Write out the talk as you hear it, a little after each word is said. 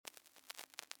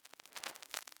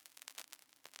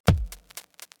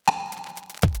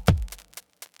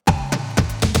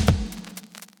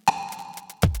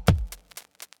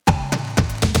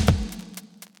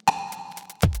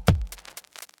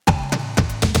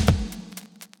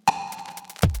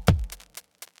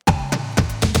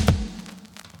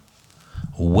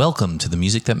Welcome to The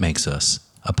Music That Makes Us,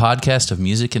 a podcast of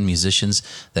music and musicians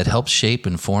that help shape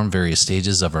and form various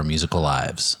stages of our musical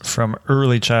lives. From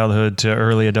early childhood to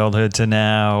early adulthood to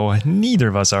now, neither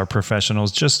of us are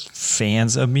professionals, just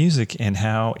fans of music and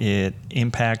how it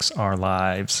impacts our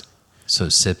lives. So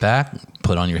sit back,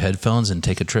 put on your headphones, and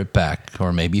take a trip back,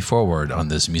 or maybe forward, on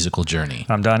this musical journey.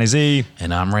 I'm Donnie Z.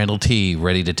 And I'm Randall T.,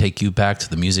 ready to take you back to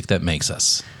the music that makes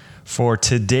us. For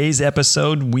today's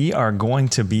episode, we are going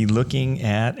to be looking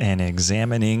at and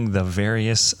examining the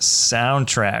various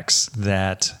soundtracks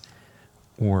that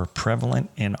were prevalent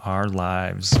in our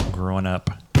lives growing up.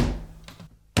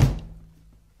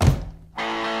 All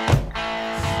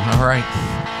right.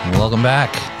 Welcome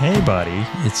back. Hey, buddy.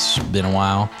 It's been a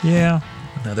while. Yeah.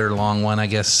 Another long one, I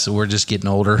guess. We're just getting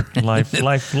older. Life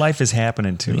is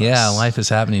happening to us. Yeah, life is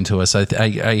happening to us.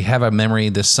 I have a memory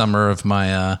this summer of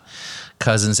my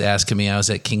cousins asking me. I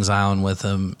was at Kings Island with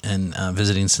them and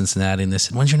visiting Cincinnati, and they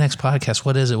said, "When's your next podcast?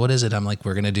 What is it? What is it?" I'm like,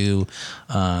 "We're gonna do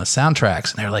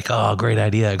soundtracks," and they're like, "Oh, great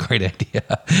idea, great idea."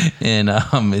 And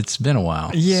it's been a while.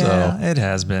 Yeah, it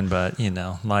has been, but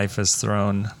life has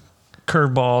thrown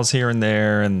curveballs here and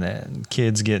there, and then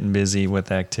kids getting busy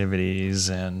with activities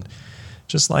and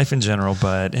just life in general,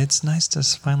 but it's nice to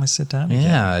finally sit down again.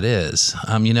 Yeah, it is.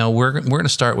 We're going to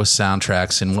start with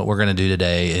soundtracks, and what we're going to do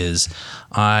today is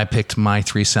I picked my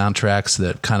 3 soundtracks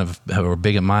that kind of were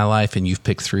big in my life, and you've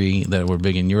picked 3 that were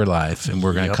big in your life, and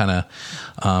we're going to kind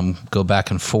of go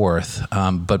back and forth.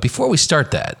 But before we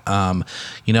start that, I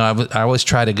always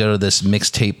try to go to this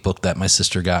mixtape book that my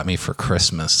sister got me for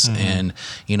Christmas, and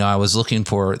I was looking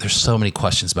for. There's so many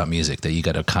questions about music that you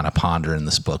got to kind of ponder in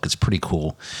this book. It's pretty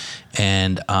cool.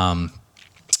 And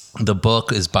the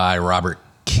book is by Robert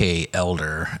K.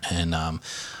 Elder. And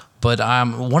but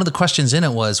one of the questions in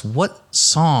it was, what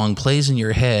song plays in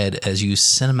your head as you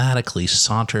cinematically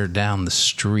saunter down the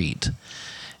street?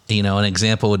 An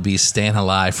example would be "Staying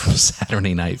Alive" from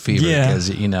Saturday Night Fever. Yeah. Because,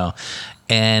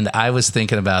 and I was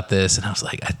thinking about this, and I was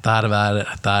like, I thought about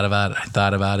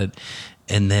it.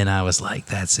 And then I was like,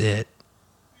 that's it.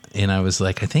 And I was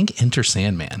like, I think Enter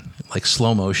Sandman, like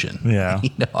slow motion. Yeah.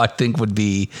 I think would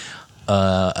be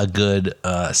a good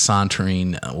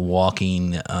sauntering,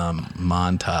 walking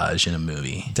montage in a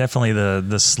movie. Definitely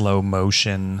the slow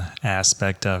motion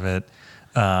aspect of it.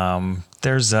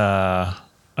 There's a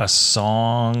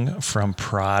song from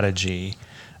Prodigy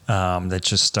that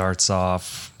just starts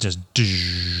off just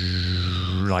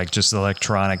like just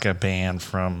electronica band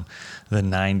from the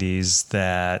 90s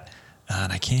that...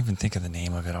 and I can't even think of the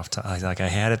name of it off top. Like I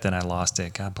had it, then I lost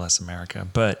it. God bless America.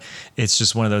 But it's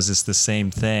just one of those, it's the same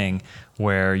thing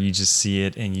where you just see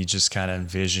it and you just kind of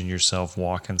envision yourself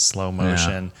walking slow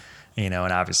motion, and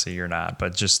obviously you're not,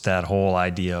 but just that whole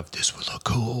idea of this would look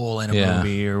cool in a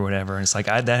movie or whatever. And it's like,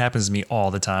 that happens to me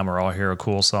all the time where I'll hear a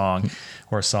cool song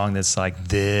or a song that's like,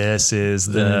 this is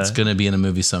it's going to be in a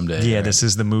movie someday. Yeah, right? This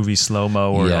is the movie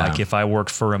slow-mo, or like if I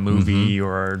worked for a movie,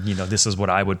 or, this is what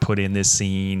I would put in this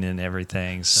scene and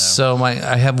everything. So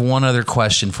I have one other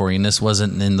question for you, and this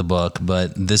wasn't in the book,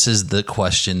 but this is the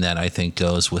question that I think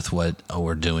goes with what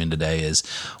we're doing today is,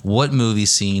 what movie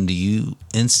scene do you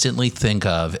instantly think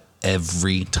of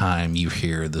every time you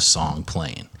hear the song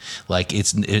playing? Like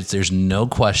there's no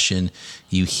question,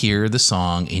 you hear the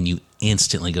song and you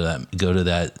instantly go to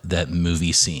that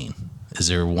movie scene. Is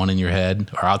there one in your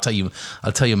head? Or I'll tell you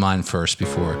mine first.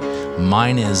 Before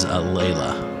mine is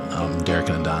Layla, Derek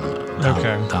and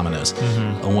Dominoes.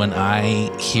 When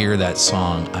I hear that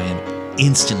song, I am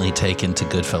instantly taken to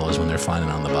Goodfellas when they're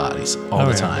finding on the bodies all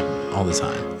the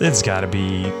time. It's got to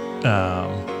be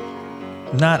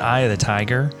not Eye of the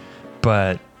Tiger,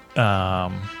 but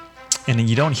and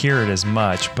you don't hear it as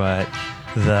much, but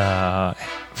the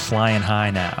Flying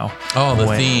High Now. Oh, the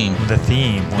theme. The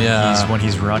theme when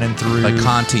he's running through, like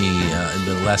Conti.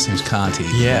 The last name's Conti.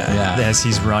 Yeah. As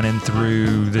he's running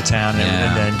through the town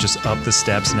and then just up the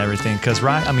steps and everything. Because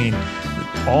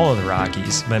all of the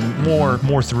Rockies, but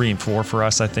more 3 and 4 for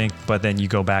us, I think. But then you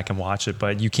go back and watch it,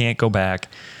 but you can't go back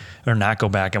or not go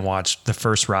back and watch the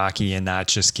first Rocky and not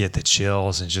just get the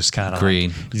chills and just kind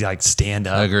of like stand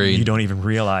up. Agreed. You don't even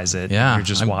realize it. Yeah. You're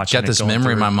just watching. Got this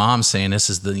memory of my mom saying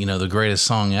this is the greatest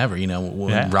song ever.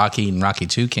 When Rocky and Rocky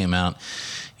 2 came out,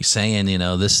 he's saying,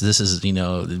 this is,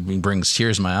 it brings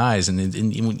tears to my eyes.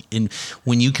 And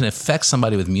when you can affect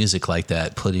somebody with music like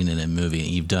that, putting it in a movie,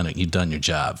 you've done it. You've done your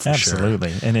job. For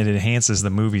Absolutely. Sure. And it enhances the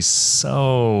movie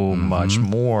so much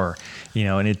more,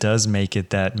 and it does make it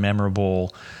that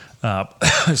memorable,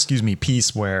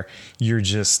 piece where you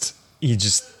just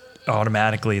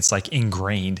automatically it's like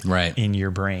ingrained Right. in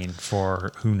your brain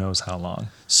for who knows how long.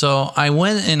 So I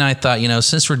went and I thought,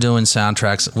 since we're doing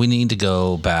soundtracks, we need to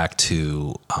go back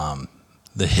to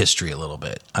the history a little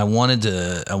bit. I wanted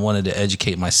to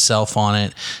educate myself on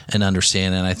it and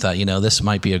understand it. And I thought, this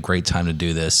might be a great time to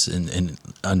do this and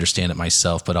understand it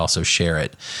myself, but also share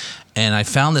it. And I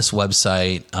found this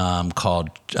website called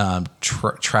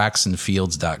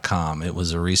tracksandfields.com. It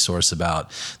was a resource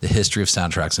about the history of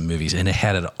soundtracks and movies, and it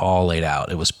had it all laid out.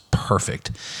 It was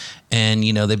perfect. And,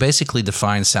 they basically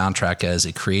define soundtrack as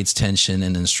it creates tension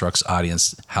and instructs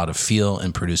audience how to feel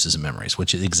and produces memories,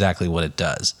 which is exactly what it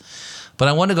does. But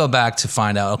I want to go back to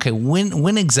find out, okay,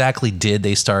 when exactly did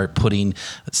they start putting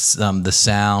the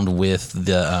sound with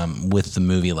the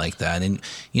movie like that? And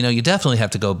you definitely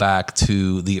have to go back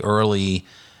to the early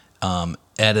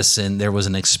Edison. There was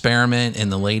an experiment in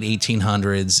the late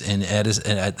 1800s, and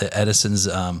Edison's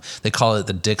they call it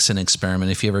the Dixon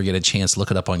experiment. If you ever get a chance, look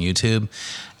it up on YouTube,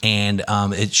 and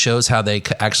it shows how they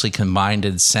actually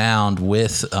combined sound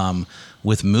with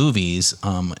movies,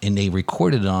 and they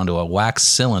recorded it onto a wax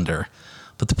cylinder.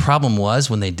 But the problem was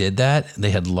when they did that,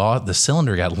 they had the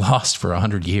cylinder got lost for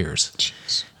 100 years.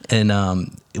 Jeez. And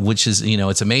which is,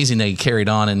 it's amazing they carried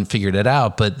on and figured it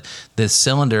out. But the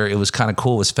cylinder, it was kind of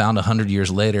cool. It was found 100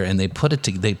 years later, and they put it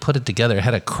together. It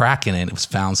had a crack in it. It was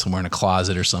found somewhere in a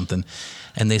closet or something.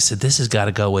 And they said, this has got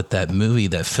to go with that movie,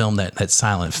 that film, that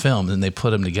silent film. And they put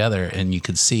them together, and you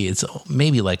could see it's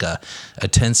maybe like a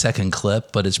 10-second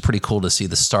clip, but it's pretty cool to see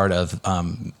the start of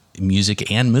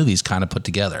music and movies kind of put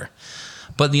together.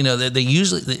 But, they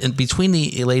usually, between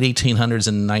the late 1800s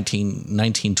and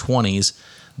 1920s,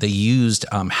 they used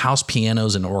house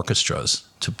pianos and orchestras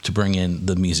to bring in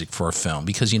the music for a film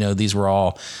because, these were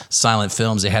all silent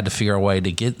films. They had to figure a way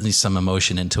to get some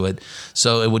emotion into it.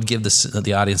 So it would give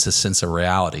the audience a sense of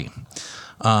reality.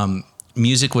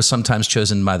 Music was sometimes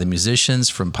chosen by the musicians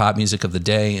from pop music of the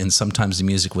day, and sometimes the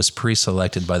music was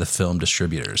pre-selected by the film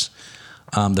distributors.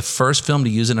 The first film to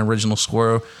use an original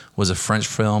score was a French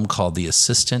film called The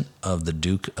Assistant of the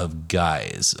Duke of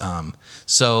Guise.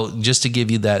 So just to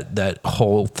give you that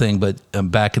whole thing, but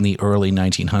back in the early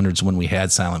 1900s when we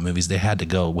had silent movies, they had to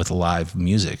go with live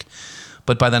music.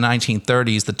 But by the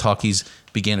 1930s, the talkies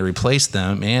began to replace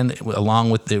them, and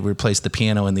along with it, replaced the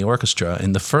piano and the orchestra.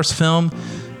 And the first film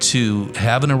to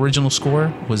have an original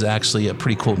score was actually a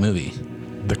pretty cool movie.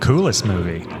 The coolest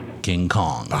movie. King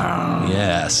Kong.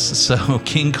 Yes. So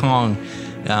King Kong,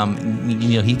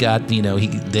 they got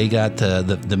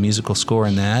the musical score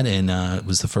in that, and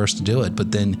was the first to do it.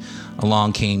 But then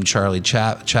along came Charlie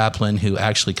Chaplin, who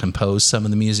actually composed some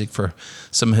of the music for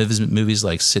some of his movies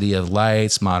like City of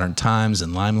Lights, Modern Times,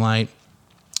 and Limelight.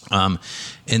 And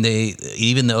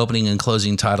even the opening and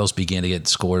closing titles began to get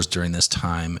scores during this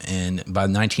time. And by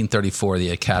 1934,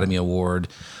 the Academy Award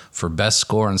for Best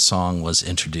Score and Song was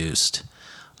introduced.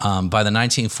 By the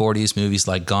 1940s, movies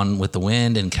like Gone with the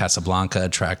Wind and Casablanca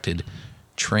attracted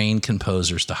trained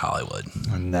composers to Hollywood.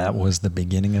 And that was the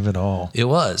beginning of it all. It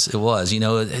was.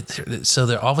 So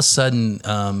there, all of a sudden,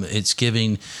 it's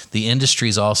giving the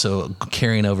industries also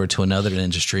carrying over to another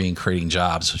industry and creating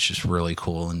jobs, which is really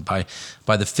cool. And by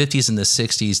the 50s and the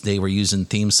 60s, they were using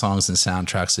theme songs and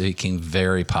soundtracks that became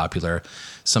very popular.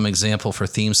 Some example for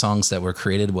theme songs that were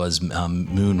created was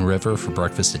Moon River for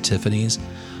Breakfast at Tiffany's.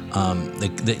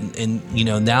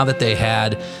 Now that they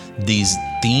had these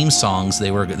theme songs, they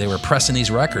were pressing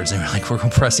these records. They were like, we're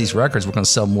going to press these records. We're going to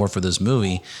sell more for this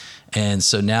movie. And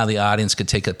so now the audience could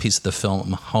take a piece of the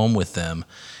film home with them,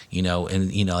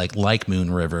 like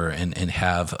Moon River and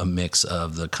have a mix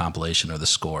of the compilation or the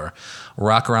score.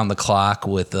 Rock Around the Clock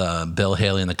with Bill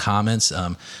Haley in the comments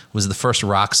was the first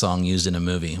rock song used in a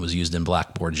movie. It was used in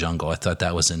Blackboard Jungle. I thought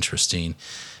that was interesting.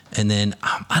 And then,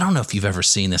 I don't know if you've ever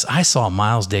seen this. I saw a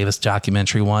Miles Davis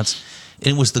documentary once.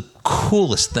 It was the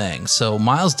coolest thing. So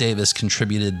Miles Davis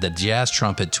contributed the jazz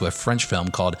trumpet to a French film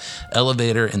called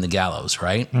Elevator and the Gallows,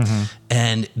 right? Mm-hmm.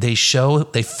 And they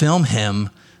film him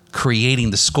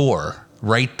creating the score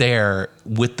right there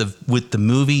with the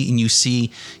movie, and you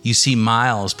see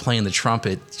Miles playing the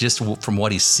trumpet just from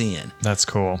what he's seeing. That's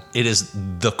cool. It is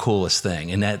the coolest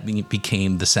thing, and that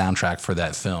became the soundtrack for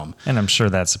that film. And I'm sure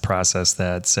that's a process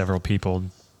that several people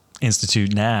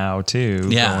institute now too.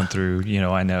 Yeah. Going through,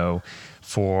 I know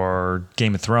for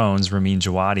Game of Thrones, Ramin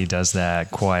Djawadi does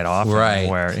that quite often, right?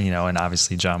 Where and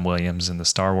obviously John Williams in the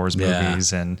Star Wars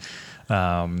movies, and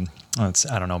I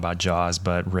don't know about Jaws,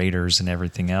 but Raiders and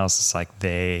everything else. It's like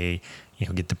they,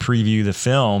 get to preview the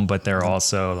film, but they're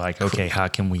also like, okay, how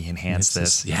can we enhance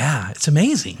this? It's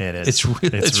amazing. It is.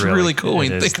 It's really cool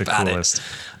when you think about it.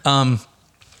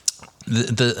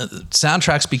 the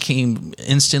soundtracks became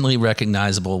instantly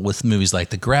recognizable with movies like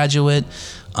The Graduate,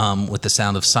 with The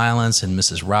Sound of Silence and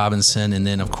Mrs. Robinson, and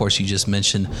then of course you just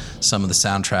mentioned some of the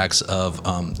soundtracks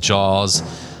of Jaws.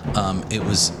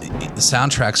 The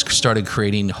soundtracks started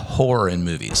creating horror in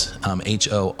movies,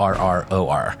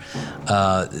 horror,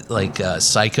 like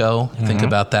Psycho. Think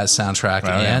about that soundtrack,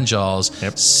 and Jaws.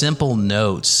 Yep. Simple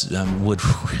Notes would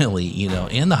really,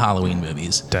 in the Halloween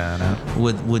movies,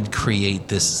 would create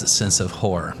this sense of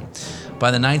horror. By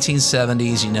the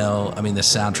 1970s, the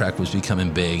soundtrack was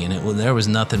becoming big, and there was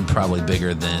nothing probably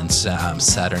bigger than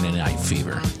Saturday Night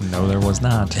Fever. No, there was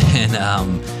not.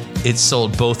 And it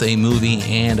sold both a movie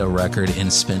and a record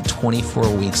and spent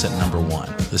 24 weeks at number one.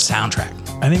 The soundtrack.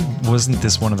 I think, wasn't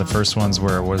this one of the first ones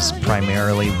where it was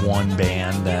primarily one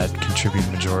band that contributed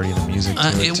the majority of the music to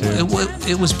it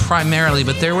too? It was primarily,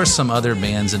 but there were some other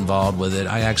bands involved with it.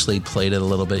 I actually played it a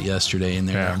little bit yesterday, and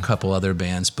there are a couple other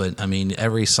bands. But,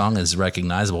 every song is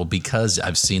recognizable because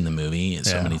I've seen the movie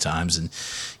so many times, and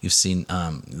you've seen,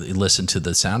 listened to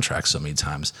the soundtrack so many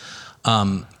times.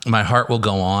 My Heart Will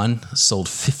Go On sold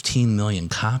 15 million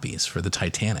copies for the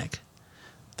Titanic.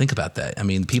 Think about that.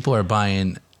 People are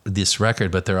buying this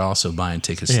record, but they're also buying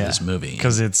tickets to this movie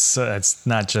because it's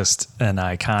not just an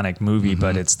iconic movie,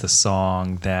 but it's the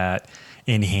song that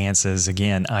enhances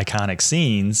again iconic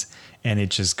scenes, and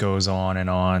it just goes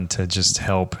on to just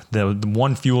help. The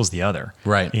one fuels the other,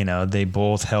 right? They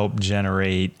both help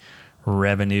generate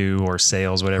revenue or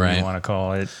sales, whatever you want to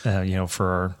call it,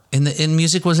 for. And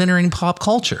music was entering pop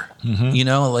culture,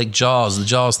 like Jaws. The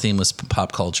Jaws theme was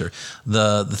pop culture.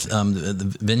 The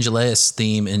Vangelis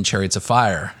theme in Chariots of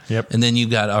Fire. Yep. And then you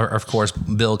got, of course,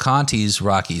 Bill Conti's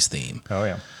Rocky's theme. Oh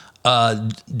yeah.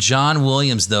 John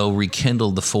Williams, though,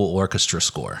 rekindled the full orchestra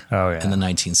score in the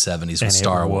 1970s with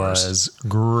Star Wars. It was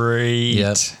great.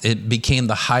 Yep. It became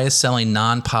the highest selling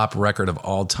non-pop record of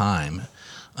all time.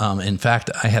 In fact,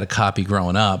 I had a copy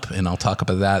growing up, and I'll talk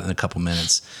about that in a couple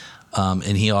minutes. And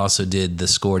he also did the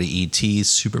score to E.T.,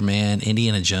 Superman,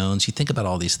 Indiana Jones. You think about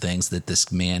all these things that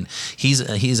this man, he's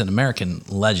an American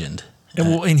legend.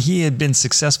 And he had been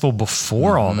successful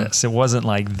before all this. It wasn't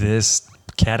like this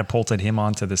catapulted him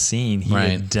onto the scene. He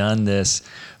had done this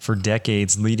for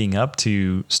decades leading up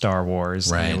to Star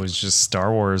Wars. Right. And it was just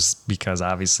Star Wars because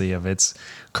obviously of its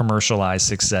commercialized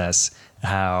success,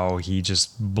 how he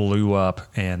just blew up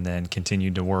and then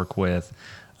continued to work with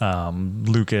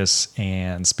Lucas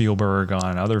and Spielberg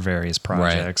on other various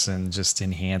projects and just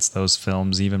enhanced those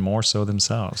films even more so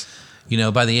themselves.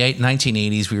 By the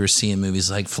 1980s, we were seeing movies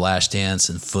like Flashdance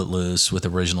and Footloose with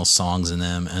original songs in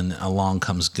them, and along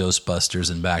comes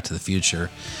Ghostbusters and Back to the Future.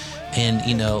 And,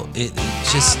 it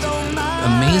just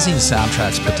amazing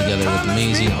soundtracks put together with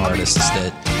amazing artists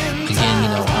that,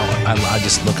 again, I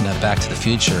just looking at Back to the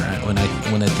Future. When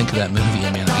I think of that movie,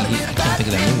 I can't think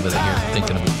of that movie without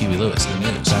thinking of Huey Lewis in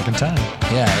the news. Back in time.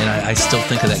 Yeah, and I still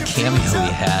think of that cameo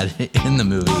he had in the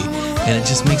movie, and it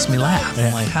just makes me laugh.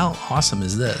 I'm like, how awesome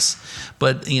is this?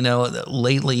 But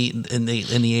lately in the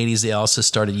 80s, they also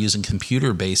started using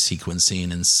computer-based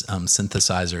sequencing and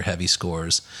synthesizer-heavy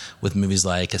scores with movies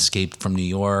like Escape from New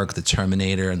York, The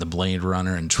Terminator, and The Blade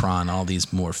Runner, and Tron. All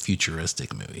these more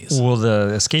futuristic movies. Well,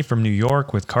 the Escape from New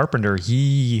York with Carpenter,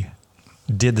 he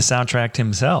did the soundtrack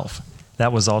himself.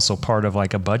 That was also part of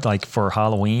like a budget, like for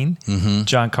Halloween.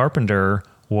 John Carpenter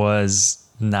was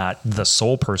not the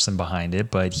sole person behind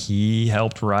it, but he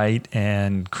helped write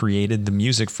and created the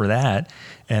music for that.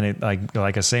 And it,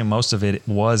 like I say, most of it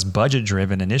was budget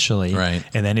driven initially, right?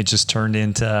 And then it just turned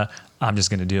into, I'm just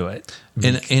going to do it.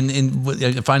 And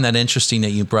I find that interesting that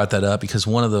you brought that up, because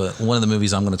one of the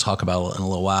movies I'm going to talk about in a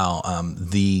little while,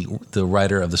 the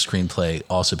writer of the screenplay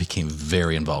also became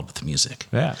very involved with the music.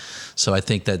 Yeah. So I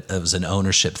think that it was an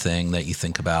ownership thing that you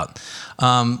think about.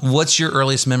 What's your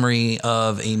earliest memory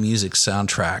of a music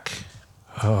soundtrack?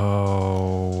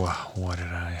 Oh, what did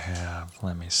I have?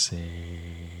 Let me see.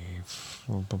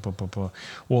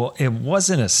 Well, it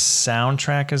wasn't a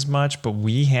soundtrack as much, but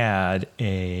we had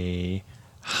a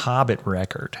Hobbit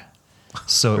record.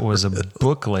 So it was a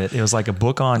booklet. It was like a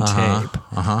book on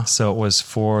tape. So it was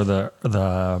for the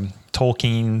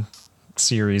Tolkien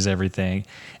series, everything.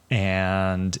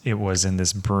 And it was in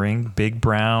this big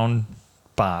brown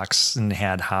box and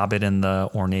had Hobbit and the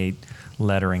ornate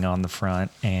lettering on the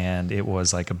front, and it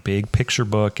was like a big picture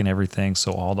book and everything.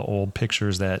 So all the old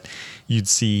pictures that you'd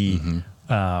see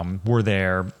were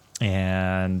there,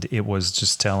 and it was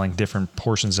just telling different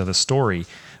portions of the story.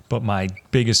 But my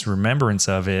biggest remembrance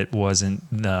of it wasn't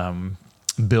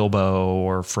Bilbo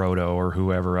or Frodo or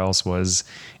whoever else was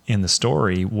in the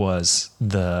story, was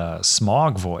the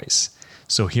Smaug voice.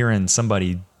 So hearing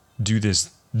somebody do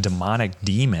this demonic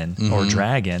demon or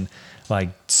dragon like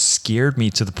scared me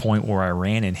to the point where I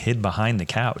ran and hid behind the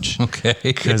couch. Okay.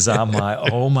 Because I'm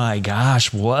like, oh my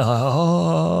gosh, what?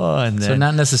 Oh. And then, So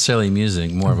not necessarily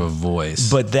music, more of a voice.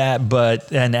 but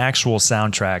an actual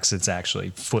soundtracks, it's actually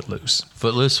Footloose.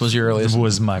 Footloose was your earliest?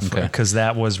 Was my Okay. because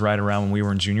that was right around when we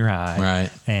were in junior high, Right.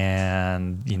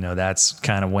 And that's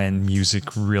kind of when music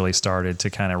really started to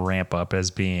kind of ramp up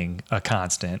as being a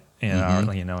constant in our,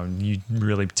 and you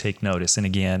really take notice. And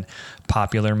again,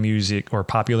 popular music or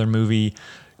popular movie,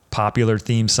 popular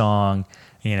theme song,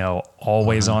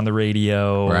 always on the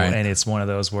radio, Right. and it's one of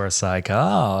those where it's like,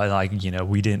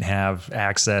 we didn't have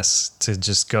access to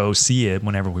just go see it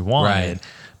whenever we wanted. Right.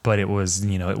 But it was,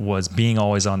 it was being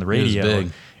always on the radio.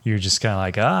 big. You're just kind of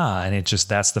like, and it just,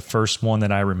 that's the first one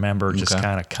that I remember just Okay.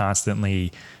 kind of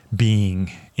constantly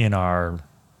being in our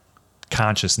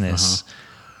consciousness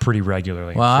pretty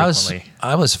regularly. Well, frequently.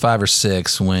 I was 5 or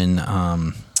 6 when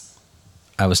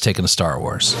I was taken to Star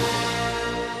Wars,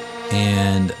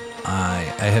 and I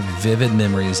have vivid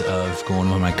memories of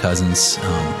going with my cousins,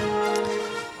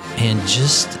 and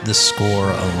just the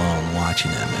score alone,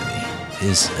 watching that movie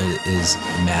is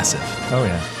massive. Oh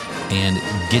yeah. And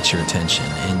get your attention,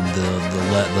 and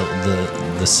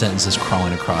the sentences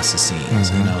crawling across the scenes,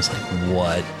 and I was like,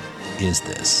 "What is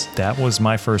this?" That was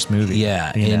my first movie.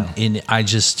 Yeah, and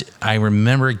I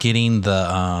remember getting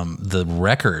the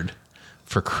record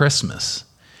for Christmas,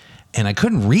 and I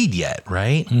couldn't read yet,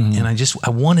 right? And I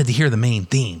wanted to hear the main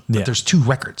theme, but Yeah. there's 2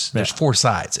 records, there's 4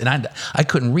 sides, and I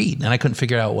couldn't read, and I couldn't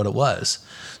figure out what it was.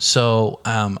 So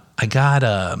I got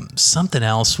something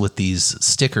else with these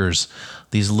stickers,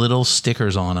 these little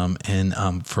stickers on them, and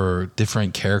for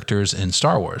different characters in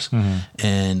Star Wars.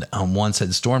 And one said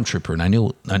Stormtrooper, and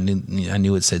I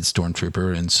knew it said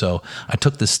Stormtrooper, and so I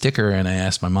took the sticker and I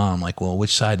asked my mom, like, well,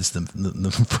 which side is the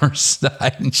first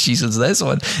side? And she says this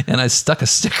one, and I stuck a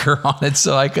sticker on it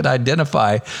so I could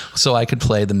identify, so I could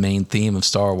play the main theme of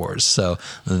Star Wars. So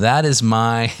that is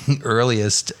my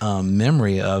earliest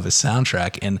memory of a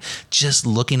soundtrack, and just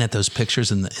looking at those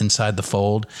pictures inside the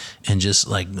fold, and just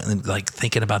like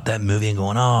thinking about that movie and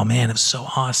going, oh man, it was so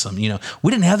awesome.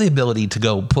 We didn't have the ability to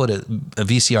go put a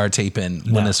VCR tape in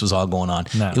when this was all going on.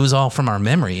 No. It was all from our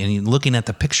memory, and looking at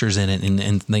the pictures in it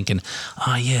and thinking,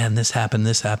 oh yeah, and this happened.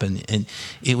 And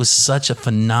it was such a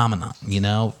phenomenon,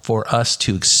 for us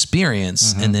to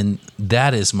experience. And then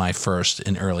that is my first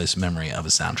and earliest memory of a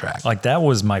soundtrack. Like that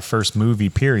was my first movie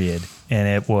period. And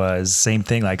it was same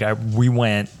thing. Like we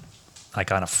went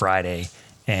like on a Friday,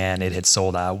 and it had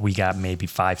sold out. We got maybe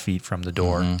 5 feet from the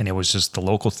door, and it was just the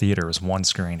local theater. It was one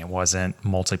screen. It wasn't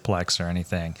multiplex or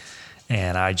anything.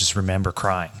 And I just remember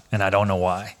crying, and I don't know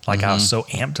why. Like I was so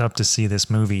amped up to see this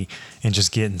movie and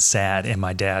just getting sad. And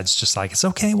my dad's just like, it's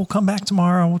okay. We'll come back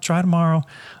tomorrow. We'll try tomorrow.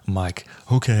 I'm like,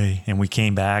 okay. And we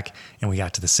came back and we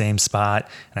got to the same spot,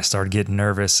 and I started getting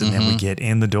nervous. And then we get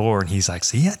in the door, and he's like,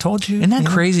 see, I told you. Isn't that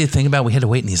crazy to think about? We had to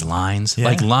wait in these lines, Yeah.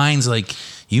 like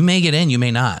you may get in, you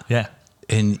may not. Yeah.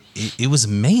 And it was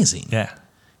amazing. Yeah.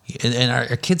 And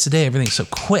our kids today, everything's so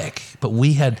quick, but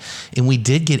we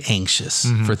did get anxious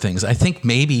for things. I think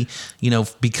maybe,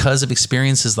 because of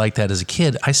experiences like that as a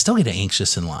kid, I still get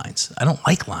anxious in lines. I don't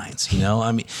like lines,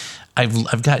 I mean,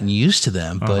 I've gotten used to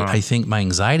them, but I think my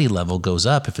anxiety level goes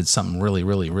up if it's something really,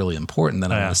 really, really important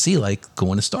that I want to see, like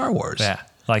going to Star Wars. Yeah.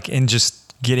 Like, and just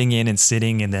getting in and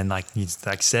sitting, and then like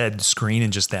I said, screen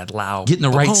and just that loud, getting the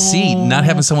right seat, not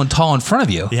having someone tall in front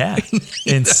of you. Yeah.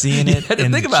 And seeing it. You had to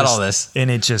and think about just- all this. And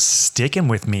it just sticking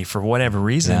with me for whatever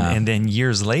reason. Yeah. And then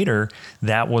years later,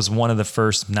 that was one of the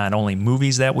first, not only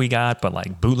movies that we got, but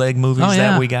like bootleg movies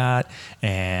that we got,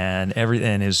 and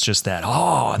everything is just that,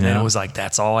 and then it was like,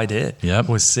 that's all I did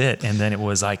was sit. And then it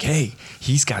was like, hey,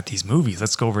 he's got these movies.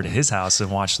 Let's go over to his house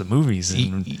and watch the movies.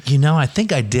 And I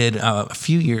think I did a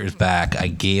few years back.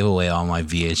 I gave away all my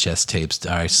VHS tapes.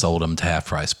 I sold them to Half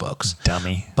Price Books.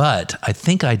 Dummy. But I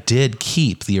think I did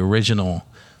keep the original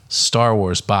Star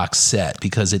Wars box set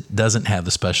because it doesn't have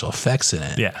the special effects in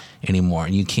it anymore,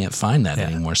 and you can't find that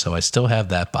anymore. So I still have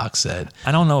that box set.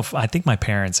 I don't know I think my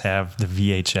parents have the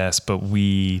VHS, but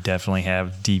we definitely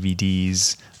have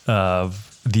DVDs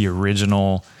of the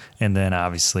original, and then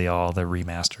obviously all the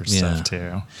remastered stuff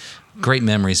too. Great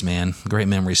memories, man. Great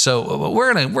memories. So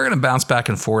we're gonna bounce back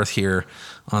and forth here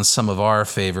on some of our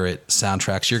favorite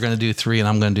soundtracks. You're gonna do 3, and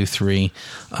I'm gonna do 3.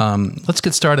 Let's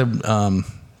get started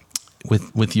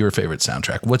with your favorite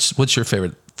soundtrack. What's your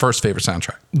first favorite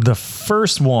soundtrack? The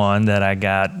first one that I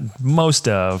got most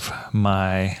of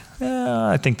my,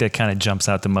 I think that kind of jumps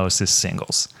out the most is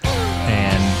singles,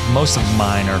 and most of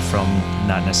mine are from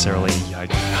not necessarily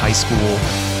like high school,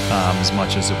 as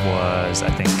much as it was, I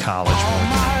think, college more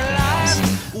than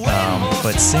anything else.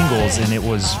 But singles, and it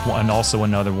was also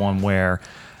another one where,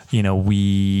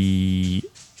 we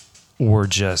were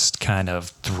just kind of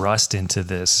thrust into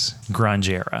this grunge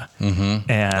era.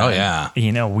 Mm-hmm. And, oh,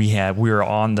 yeah. We were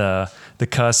on the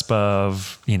cusp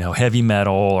of, heavy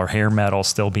metal or hair metal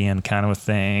still being kind of a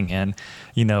thing. And,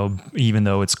 even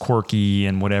though it's quirky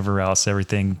and whatever else,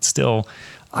 everything still,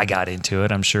 I got into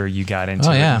it. I'm sure you got into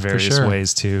it in various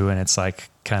ways too. And it's like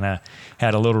kind of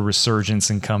had a little resurgence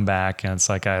and come back. And it's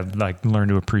like, I learned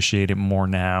to appreciate it more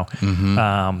now.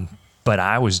 Mm-hmm. But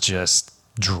I was just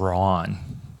drawn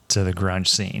to the grunge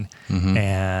scene. Mm-hmm.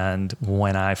 And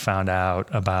when I found out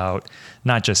about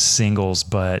not just singles,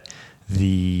 but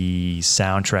the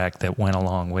soundtrack that went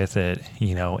along with it,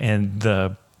 and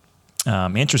the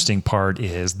interesting part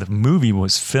is the movie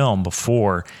was filmed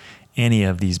before any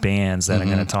of these bands that I'm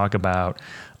going to talk about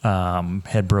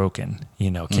had broken.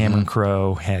 Cameron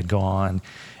Crowe had gone,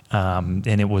 and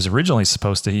it was originally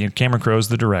supposed to. Cameron Crowe's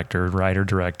the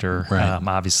writer-director, right.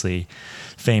 Obviously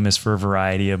famous for a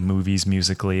variety of movies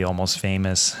musically, Almost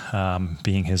Famous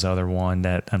being his other one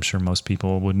that I'm sure most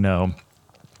people would know.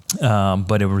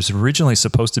 But it was originally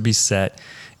supposed to be set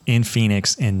in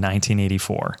Phoenix in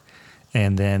 1984.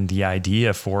 And then the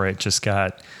idea for it just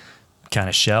got kind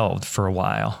of shelved for a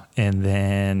while. And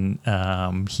then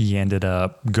he ended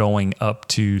up going up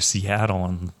to Seattle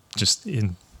and just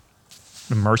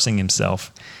immersing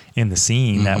himself in the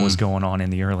scene that was going on in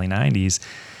the early 90s.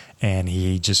 And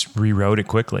he just rewrote it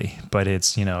quickly. But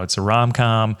it's a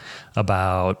rom-com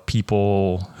about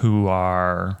people who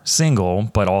are single,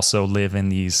 but also live in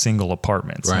these single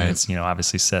apartments. Right. And it's,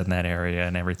 obviously set in that area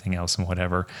and everything else and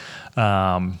whatever.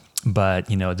 But,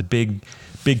 the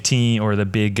big team or the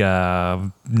big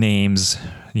names,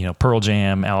 Pearl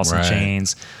Jam, Alice in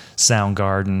Chains,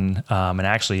 Soundgarden. And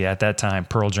actually at that time,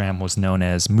 Pearl Jam was known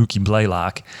as Mookie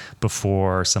Blaylock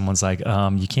before someone's like,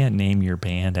 you can't name your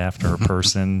band after a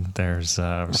person. There's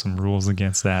some rules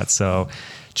against that. So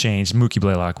changed. Mookie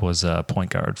Blaylock was a point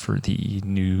guard for the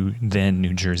then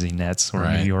New Jersey Nets or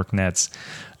New York Nets.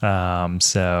 But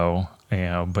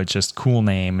just cool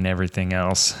name and everything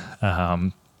else.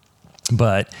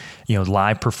 But,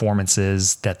 live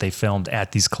performances that they filmed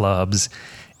at these clubs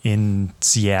in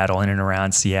Seattle, in and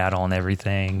around Seattle and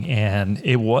everything. And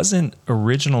it wasn't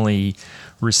originally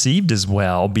received as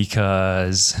well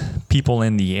because people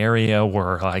in the area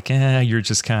were like, you're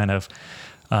just kind of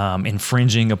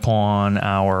infringing upon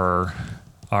our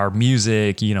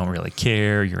music. You don't really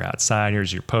care. You're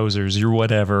outsiders, you're posers, you're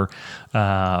whatever.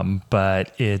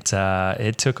 But it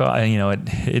took off,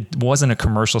 it wasn't a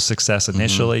commercial success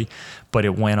initially, but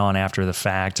it went on after the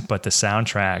fact. But the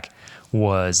soundtrack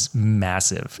was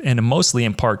massive, and mostly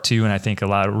in part too. And I think a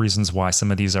lot of reasons why some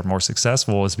of these are more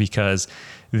successful is because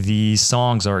these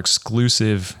songs are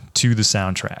exclusive to the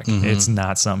soundtrack. It's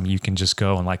not something you can just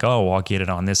go and like, I'll get it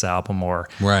on this album, or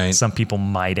some people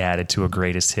might add it to a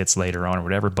greatest hits later on or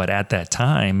whatever. But at that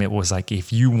time, it was like,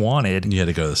 if you wanted, you had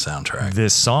to go to the soundtrack.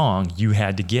 This song, you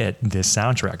had to get this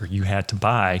soundtrack, or you had to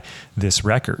buy this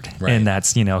record. And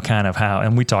that's, kind of how,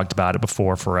 and we talked about it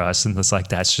before for us, and it's like,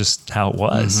 that's just how it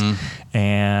was.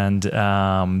 And,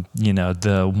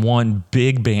 the one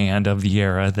big band of the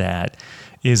era that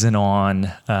isn't on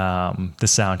the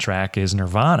soundtrack is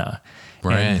Nirvana.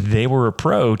 And they were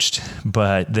approached,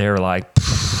 but they're like,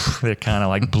 they kind of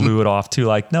like blew it off too,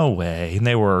 like, no way. And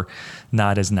they were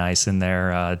not as nice in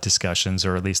their discussions,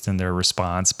 or at least in their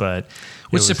response. But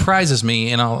which surprises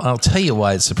me, and I'll tell you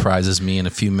why it surprises me in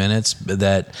a few minutes,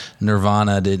 that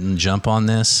Nirvana didn't jump on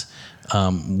this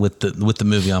with the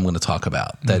movie I'm going to talk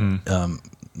about. That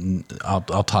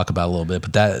I'll talk about a little bit,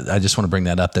 but that I just want to bring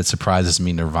that up. That surprises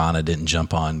me. Nirvana didn't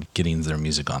jump on getting their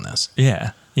music on this.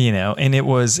 Yeah. And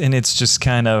it's just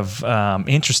kind of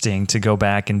interesting to go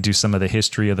back and do some of the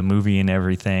history of the movie and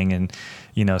everything. And,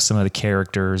 some of the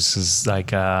characters is like,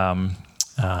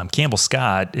 Campbell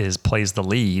Scott plays the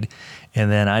lead. And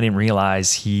then I didn't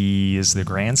realize he is the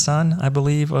grandson, I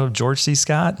believe, of George C.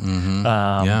 Scott.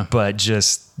 But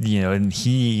just, and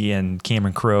he and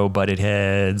Cameron Crowe butted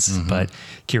heads. But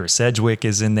Kira Sedgwick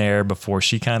is in there before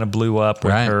she kind of blew up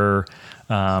with her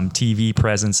TV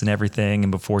presence and everything,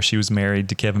 and before she was married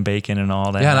to Kevin Bacon and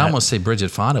all that. Yeah, and I almost say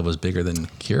Bridget Fonda was bigger than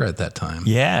Kira at that time.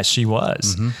 Yeah, she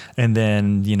was. And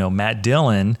then, Matt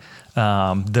Dillon,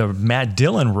 the Matt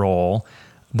Dillon role,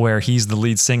 where he's the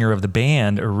lead singer of the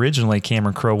band, originally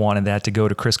Cameron Crowe wanted that to go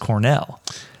to Chris Cornell,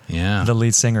 the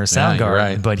lead singer of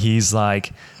Soundgarden. But he's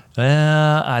like,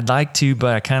 I'd like to,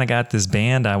 but I kind of got this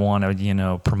band I want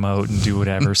to, promote and do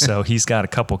whatever. So he's got a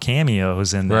couple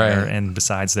cameos in there, Right. and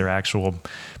besides their actual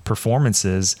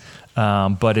performances,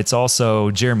 but it's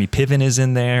also Jeremy Piven is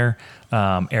in there,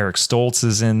 Eric Stoltz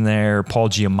is in there, Paul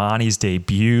Giamatti's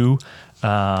debut.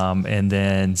 And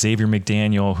then Xavier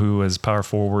McDaniel, who was power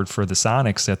forward for the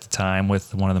Sonics at the time,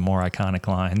 with one of the more iconic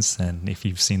lines. And if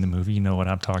you've seen the movie, you know what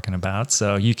I'm talking about.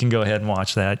 So you can go ahead and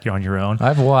watch that on your own.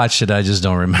 I've watched it. I just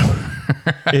don't remember.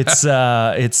 It's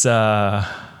a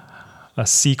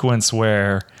sequence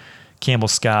where Campbell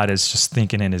Scott is just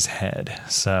thinking in his head.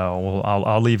 So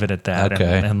I'll leave it at that,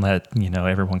 Okay. and let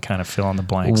everyone kind of fill in the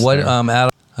blanks. What there. all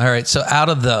right, so out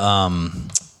of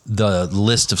the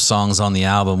list of songs on the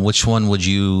album, which one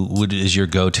is your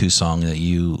go-to song that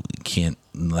you can't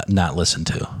not listen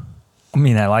to? I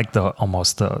mean, I like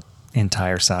almost the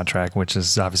entire soundtrack, which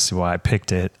is obviously why I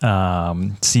picked it.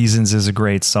 Seasons is a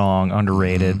great song,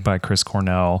 underrated, by Chris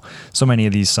Cornell. So many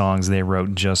of these songs they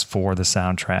wrote just for the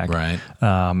soundtrack. Right.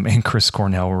 And Chris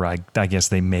Cornell, I guess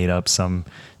they made up some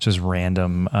just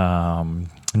random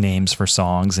names for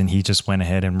songs, and he just went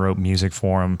ahead and wrote music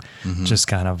for them, just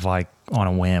kind of like on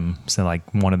a whim. So like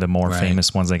one of the more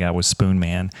famous ones I got was Spoon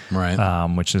Man, Right.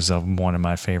 which is one of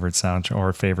my favorite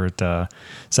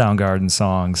Soundgarden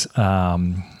songs.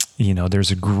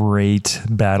 There's a great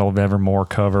Battle of Evermore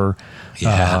cover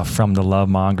from the Love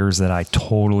Mongers that I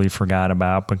totally forgot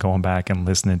about, but going back and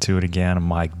listening to it again, I'm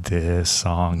like, this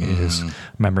song is, I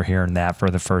remember hearing that for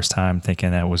the first time,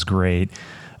 thinking that was great.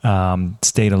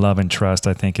 State of Love and Trust,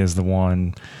 I think, is the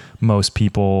one most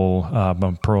people,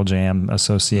 Pearl Jam,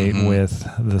 associate with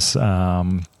this. I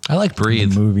like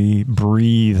Breathe. The movie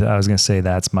Breathe. I was going to say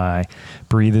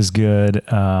Breathe is good.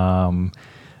 Where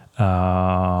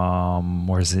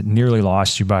is it? Nearly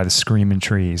Lost You by the Screaming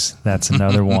Trees. That's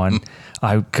another one.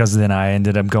 Because then I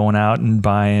ended up going out and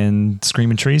buying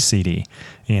Screaming Trees CD,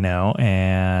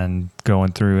 and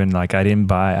going through, and like I didn't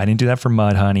do that for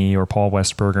Mudhoney or Paul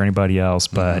Westberg or anybody else,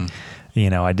 but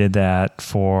I did that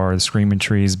for the Screaming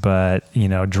Trees. But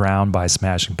Drowned by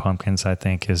Smashing Pumpkins, I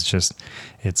think, is just,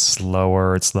 it's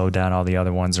slower. It's slowed down. All the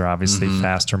other ones are obviously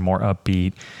faster, more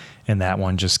upbeat. And that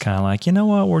one just kind of like,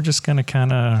 we're just going to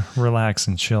kind of relax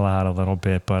and chill out a little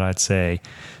bit. But I'd say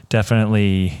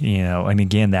definitely, and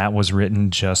again, that was written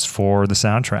just for the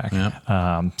soundtrack. Yep.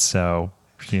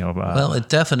 Well, it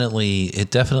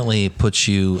definitely puts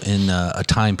you in a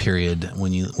time period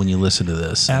when you listen to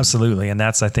this. Absolutely. And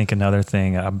that's, I think, another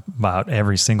thing about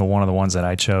every single one of the ones that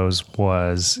I chose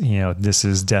was, this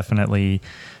is definitely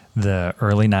the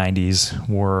early 90s.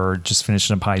 We're just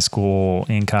finishing up high school,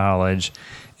 in college,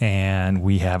 and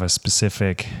we have a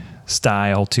specific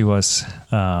style to us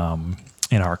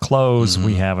in our clothes.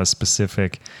 We have a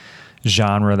specific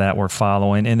genre that we're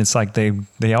following, and it's like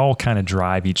they all kind of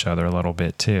drive each other a little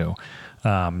bit too,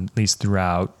 at least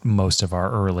throughout most of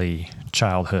our early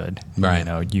childhood. Right.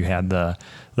 You had the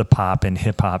pop and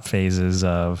hip hop phases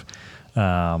of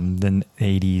the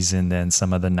 80s and then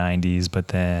some of the 90s, but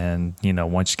then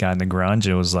once you got into grunge,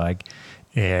 it was like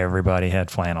everybody had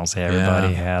flannels,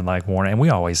 everybody had like and we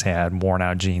always had worn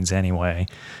out jeans anyway.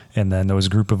 And then there was a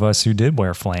group of us who did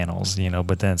wear flannels,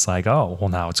 but then it's like, oh, well,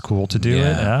 now it's cool to do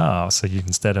it. Oh, so you,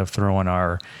 instead of throwing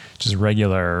our just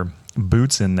regular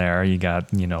boots in there, you got,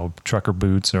 trucker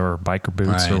boots or biker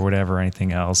boots or whatever,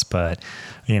 anything else. But,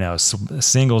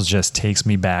 singles just takes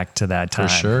me back to that time.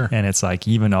 For sure. And it's like,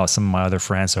 even some of my other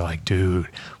friends are like, dude,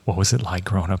 what was it like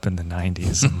growing up in the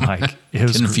 90s? I'm like, it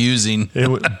was confusing.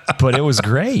 But it was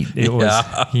great. It was,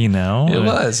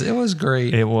 It was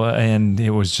great. It was, and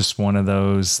it was just one of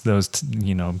those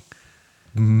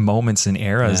moments and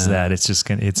eras that it's just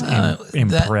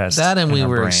impressed. That and we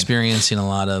were brain. experiencing a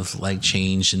lot of like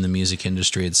change in the music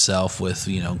industry itself, with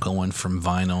going from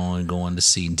vinyl and going to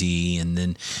CD, and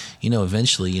then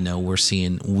eventually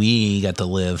we got to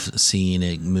live seeing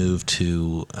it move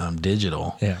to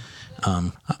digital. Yeah.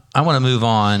 I want to move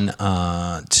on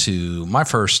to my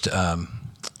first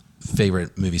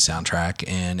favorite movie soundtrack,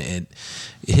 and it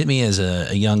hit me as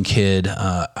a young kid.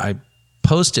 I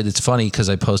posted, it's funny because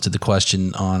I posted the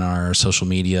question on our social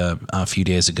media a few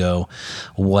days ago,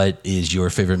 what is your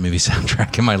favorite movie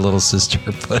soundtrack? And my little sister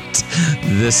put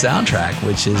this soundtrack,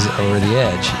 which is Over the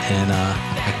Edge. And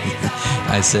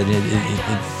I said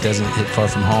it doesn't hit far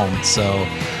from home. So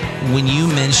when you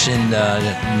mentioned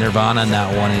Nirvana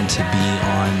not wanting to be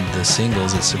on the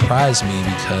singles, it surprised me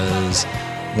because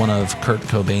one of Kurt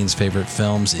Cobain's favorite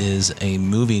films is a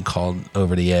movie called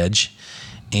Over the Edge.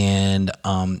 And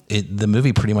the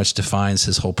movie pretty much defines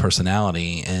his whole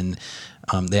personality. And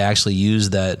They actually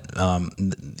used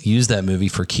that movie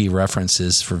for key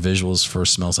references for visuals for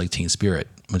Smells Like Teen Spirit,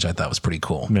 which I thought was pretty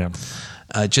cool. Yeah.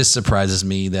 It just surprises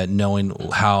me that knowing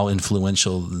how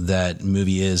influential that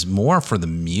movie is more for the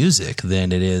music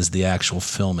than it is the actual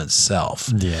film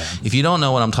itself. Yeah. If you don't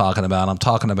know what I'm talking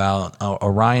about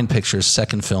Orion Pictures'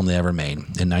 second film they ever made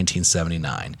in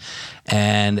 1979.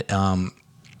 And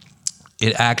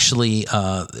it actually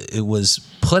it was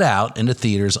put out into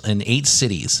theaters in 8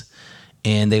 cities,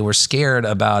 and they were scared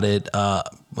about it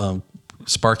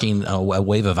sparking a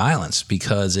wave of violence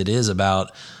because it is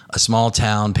about a small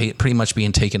town pretty much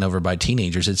being taken over by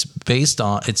teenagers.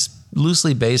 It's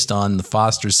loosely based on the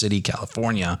Foster City,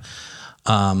 California.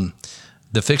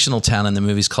 The fictional town in the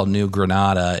movie is called New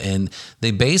Granada, and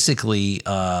they basically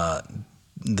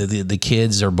the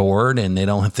kids are bored and they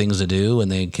don't have things to do, and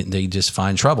they just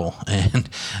find trouble.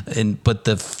 But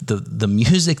the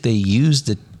music they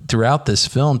used throughout this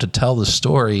film to tell the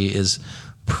story is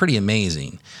pretty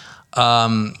amazing.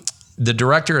 The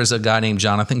director is a guy named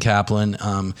Jonathan Kaplan.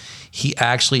 He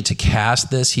actually, to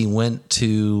cast this, he went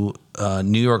to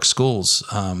New York schools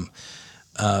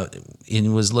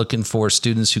and was looking for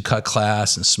students who cut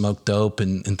class and smoked dope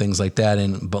and things like that.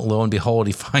 But lo and behold,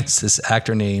 he finds this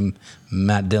actor named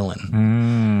Matt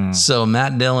Dillon. So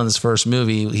Matt Dillon's first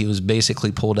movie, he was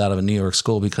basically pulled out of a New York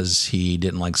school because he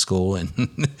didn't like school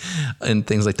and and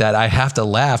things like that. I have to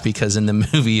laugh because in the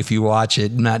movie, if you watch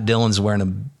it, Matt Dillon's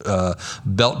wearing a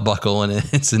belt buckle and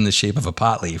it's in the shape of a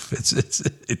pot leaf.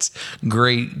 It's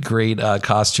great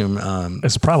costume.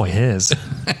 It's probably his.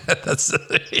 That's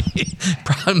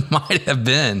probably might have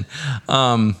been.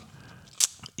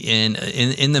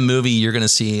 In the movie, you're going to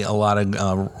see a lot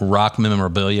of rock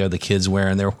memorabilia the kids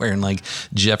wearing. They're wearing like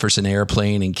Jefferson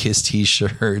Airplane and Kiss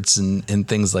T-shirts and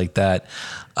things like that.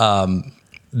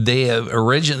 They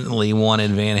originally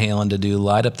wanted Van Halen to do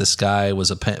 "Light Up the Sky"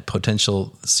 was a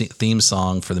potential theme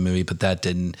song for the movie, but that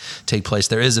didn't take place.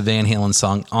 There is a Van Halen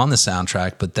song on the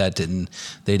soundtrack, but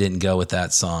they didn't go with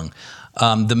that song.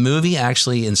 The movie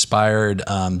actually inspired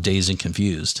Dazed and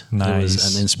Confused. Nice. There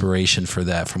was an inspiration for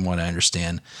that, from what I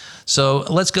understand. So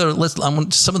let's go.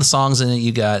 Some of the songs in it.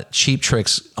 You got Cheap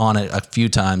Tricks on it a few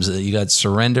times. You got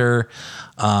Surrender,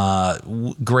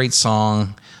 great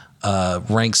song.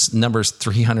 Ranks numbers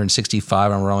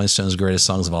 365 on Rolling Stone's greatest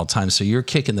songs of all time. So you're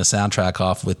kicking the soundtrack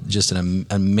off with just an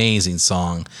amazing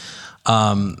song.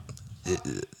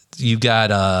 You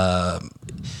got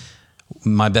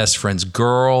My Best Friend's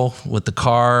Girl with the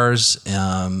Cars.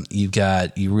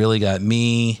 You Really Got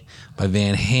Me by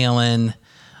Van Halen.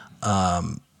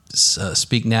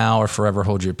 Speak Now or Forever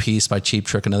Hold Your Peace by Cheap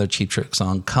Trick, another Cheap Trick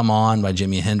song. Come On by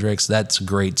Jimi Hendrix. That's a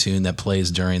great tune that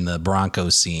plays during the Bronco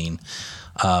scene,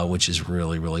 which is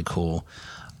really, really cool.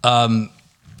 But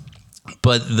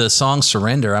the song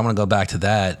Surrender, I want to go back to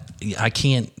that. I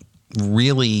can't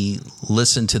really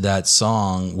listen to that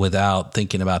song without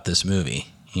thinking about this movie.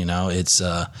 You know, it's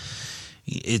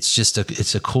just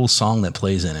a cool song that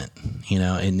plays in it, you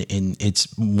know, and it's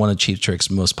one of Cheap Trick's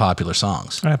most popular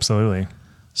songs. Absolutely.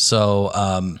 So,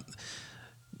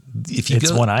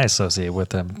 it's one I associate with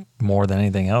them more than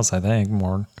anything else, I think.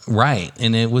 More right,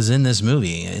 and it was in this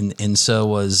movie, and so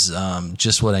was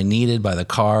Just What I Needed by the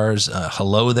Cars,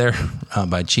 Hello There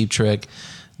by Cheap Trick,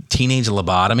 Teenage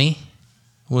Lobotomy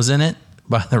was in it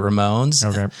by the Ramones.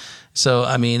 Okay. So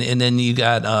I mean, and then you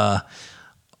got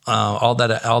All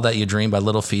That You Dream by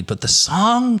Little Feat, but the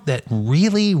song that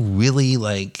really, really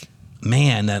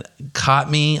that caught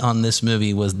me on this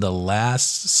movie was the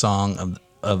last song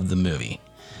of the movie.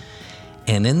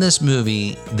 And in this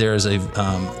movie, there's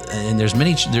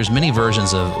many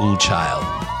versions of Ooh Child.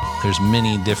 There's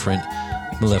many different,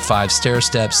 the 5 Stair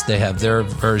Steps, they have their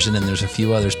version, and there's a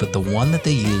few others, but the one that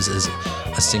they use is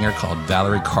a singer called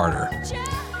Valerie Carter.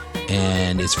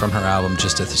 And it's from her album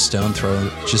Just a Stone's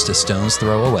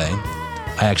Throw Away.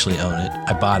 I actually own it.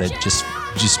 I bought it just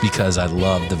because I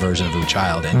love the version of Ooh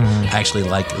Child, and I actually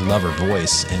love her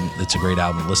voice, and it's a great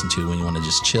album to listen to when you want to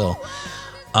just chill.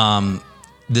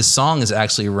 This song is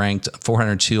actually ranked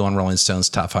 402 on Rolling Stone's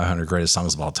top 500 greatest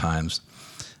songs of all times.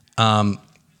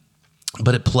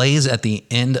 But it plays at the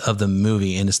end of the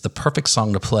movie, and it's the perfect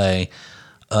song to play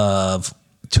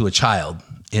to a child.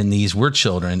 And these were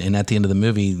children, and at the end of the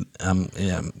movie, I'm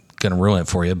going to ruin it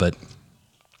for you, but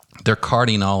they're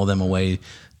carting all of them away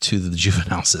to the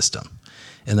juvenile system,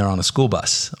 and they're on a school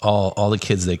bus. All the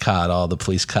kids they caught, all the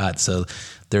police caught, so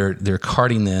they're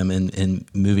carting them and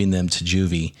moving them to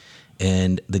juvie.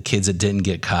 And the kids that didn't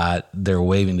get caught, they're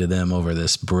waving to them over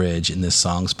this bridge, and this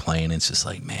song's playing. It's just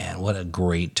like, man, what a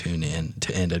great tune in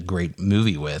to end a great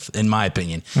movie with, in my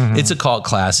opinion. It's a cult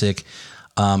classic.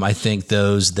 I think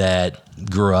those that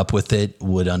grew up with it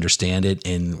would understand it,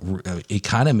 and it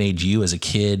kind of made you as a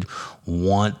kid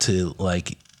want to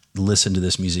like listen to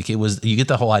this music. It was, you get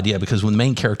the whole idea, because when the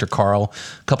main character Carl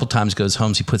a couple times goes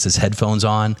home, he puts his headphones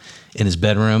on in his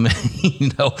bedroom,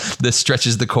 this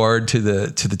stretches the cord to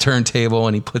the turntable,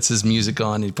 and he puts his music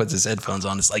on and he puts his headphones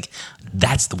on. It's like,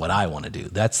 that's what I want to do.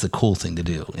 That's the cool thing to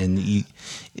do.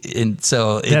 And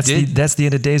so that's the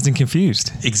end of Dazed and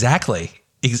Confused. Exactly.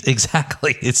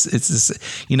 Exactly. It's this,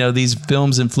 these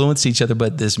films influence each other,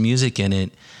 but this music in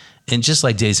it, and just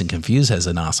like Dazed and Confused has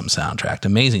an awesome soundtrack,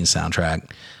 amazing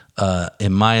soundtrack.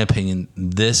 In my opinion,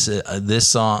 this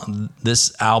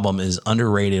album is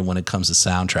underrated when it comes to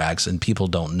soundtracks, and people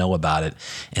don't know about it.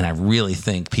 And I really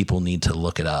think people need to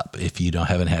look it up. If you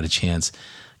haven't had a chance,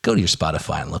 go to your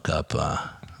Spotify and look up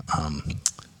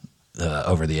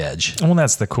Over the Edge. Well,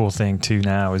 that's the cool thing too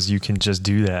now, is you can just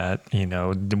do that.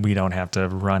 We don't have to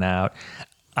run out.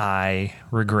 I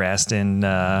regressed in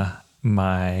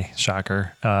my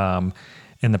shocker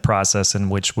in the process in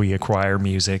which we acquire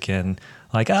music, and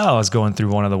I was going through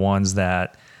one of the ones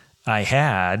that I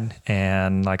had,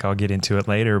 and I'll get into it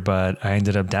later, but I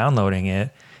ended up downloading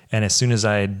it, and as soon as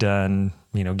I had done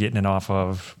getting it off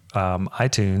of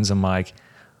iTunes, I'm like,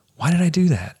 why did I do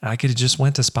that? I could have just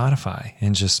went to Spotify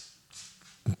and just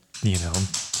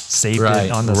saved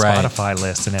it on the Spotify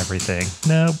list and everything.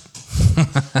 Nope.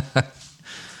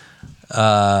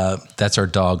 That's our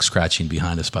dog scratching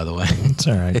behind us, by the way. It's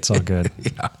all right. It's all good.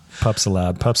 Yeah. Pups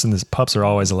allowed. Pups are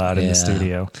always allowed in the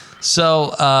studio.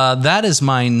 So that is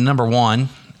my number one.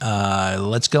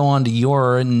 Let's go on to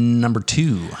your number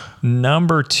two.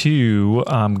 Number two,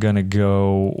 I'm going to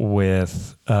go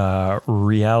with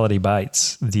Reality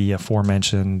Bites, the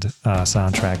aforementioned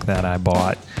soundtrack that I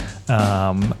bought.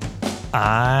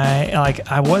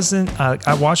 I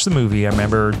watched the movie. I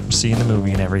remember seeing the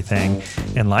movie and everything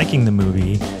and liking the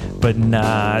movie, but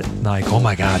not oh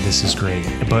my God, this is great.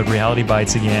 But Reality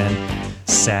Bites again,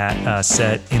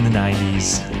 set in the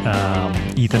 90s.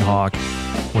 Ethan Hawke,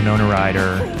 Winona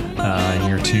Ryder, and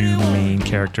your two main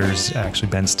characters. Actually,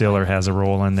 Ben Stiller has a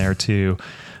role in there too,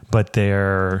 but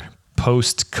they're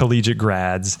post-collegiate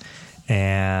grads,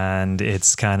 and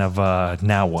it's kind of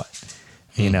now what?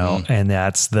 And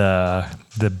that's the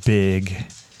big,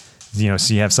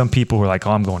 so you have some people who are like,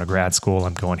 oh, I'm going to grad school,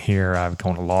 I'm going here, I'm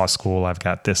going to law school, I've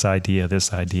got this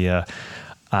idea.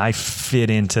 I fit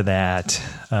into that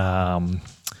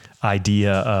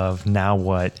idea of now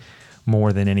what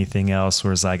more than anything else,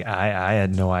 where it's I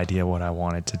had no idea what I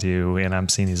wanted to do. And I'm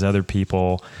seeing these other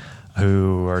people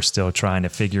who are still trying to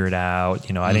figure it out.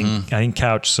 I didn't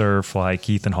couch surf like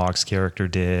Ethan Hawke's character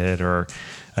did, or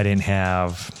I didn't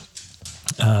have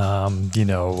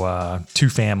two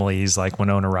families like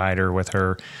Winona Ryder with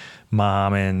her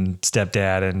mom and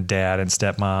stepdad and dad and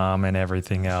stepmom and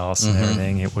everything else and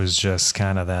everything. It was just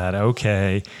kind of that,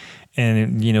 okay.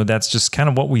 And, that's just kind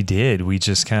of what we did. We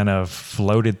just kind of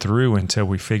floated through until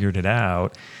we figured it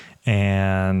out.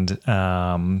 And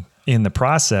in the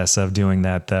process of doing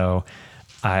that, though,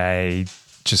 I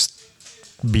just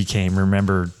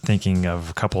remember thinking of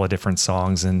a couple of different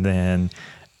songs, and then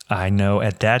I know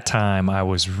at that time I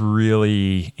was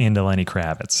really into Lenny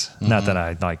Kravitz. Not that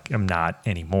I am not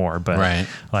anymore, but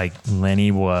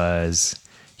Lenny was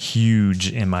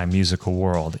huge in my musical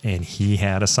world, and he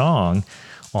had a song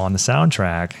on the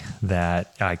soundtrack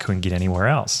that I couldn't get anywhere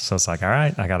else. So it's all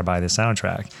right, I got to buy this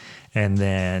soundtrack. And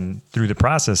then through the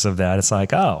process of that, it's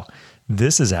oh,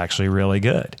 this is actually really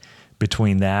good.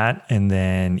 Between that and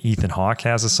then Ethan Hawke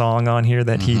has a song on here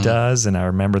that he does, and I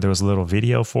remember there was a little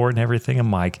video for it and everything.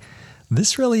 I'm like,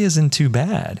 this really isn't too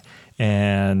bad.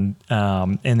 And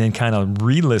then kind of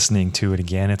re-listening to it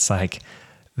again, it's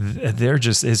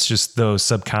it's just those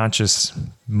subconscious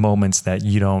moments that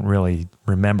you don't really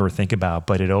remember or think about,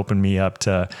 but it opened me up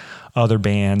to other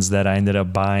bands that I ended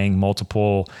up buying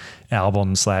multiple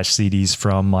albums / CDs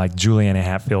from, like Juliana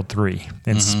Hatfield 3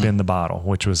 and Spin the Bottle,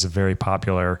 which was a very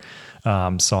popular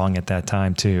song at that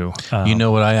time too. You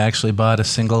know what I actually bought a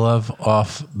single of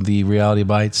off the Reality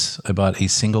Bites? I bought a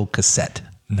single cassette.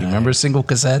 You remember single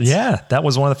cassettes? Yeah, that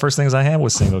was one of the first things I had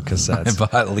was single cassettes. I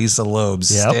bought Lisa Loeb's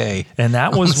Stay. And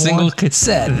that was single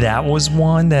cassette. That was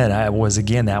one that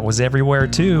that was everywhere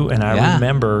too. And I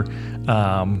remember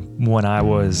when I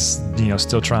was,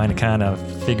 still trying to kind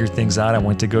of figure things out, I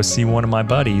went to go see one of my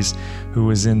buddies who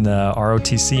was in the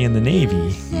ROTC in the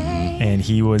Navy, and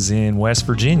he was in West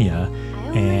Virginia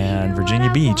and Virginia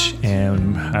Beach,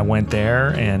 and I went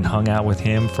there and hung out with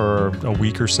him for a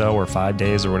week or so, or 5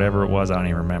 days or whatever it was. I don't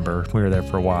even remember. We were there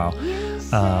for a while.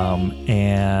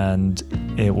 And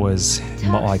it was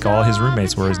like all his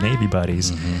roommates were his Navy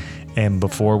buddies. And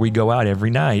before we go out every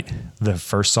night, the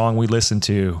first song we listened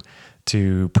to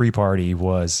pre-party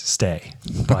was Stay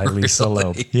by Lisa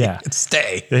Loeb. Yeah.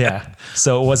 Stay. Yeah.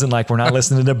 So it wasn't like we're not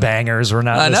listening to bangers. We're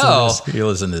not I listening know. to this. You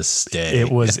listen to Stay.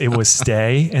 It was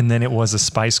Stay, and then it was a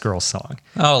Spice Girls song.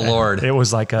 Oh, Lord. It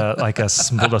was like a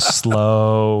little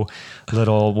slow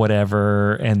little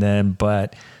whatever. And then,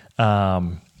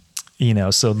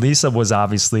 so Lisa was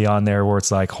obviously on there where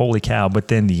it's like, holy cow. But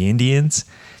then the Indians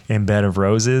and Bed of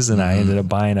Roses, and I ended up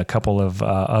buying a couple of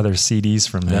other CDs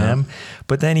from them.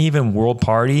 But then even World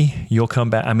Party, you'll come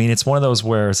back. I mean, it's one of those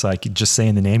where it's like just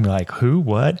saying the name, you're like, who,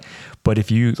 what? But if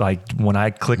you when I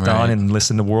clicked on and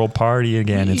listened to World Party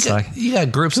again, you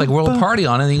got groups like World Party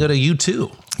on it, and you go to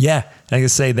U2. Yeah. Like I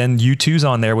say, then U2's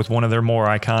on there with one of their more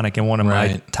iconic and one of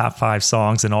my top 5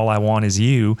 songs, and All I Want Is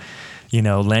You.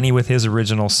 Lenny with his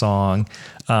original song,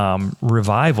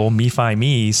 Revival, Me Fi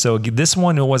Me. So this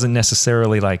one, it wasn't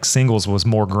necessarily like singles, was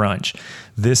more grunge.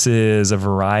 This is a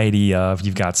variety of,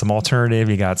 you've got some alternative,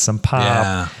 you got some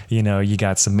pop, you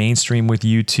got some mainstream with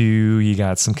U2, you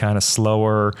got some kind of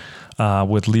slower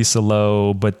with Lisa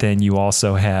Loeb, but then you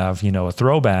also have, a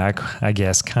throwback, I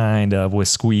guess, kind of with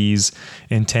Squeeze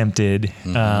and Tempted.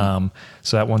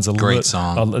 So that one's a great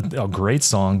song, a great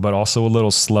song, but also a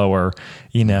little slower,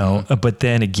 But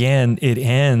then again,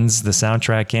 the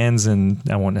soundtrack ends, and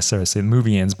I won't necessarily say the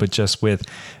movie ends, but just with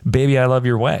 "Baby, I Love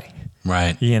Your Way."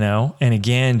 Right. And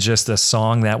again, just a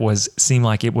song that seemed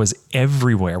like it was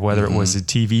everywhere, whether it was a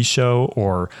TV show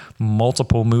or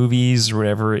multiple movies, or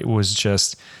whatever. It was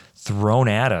just thrown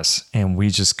at us, and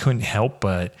we just couldn't help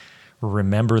but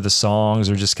remember the songs,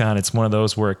 or just it's one of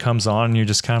those where it comes on and you're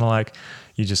just kind of like,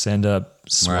 you just end up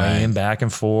swaying back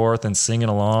and forth and singing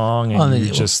along, and but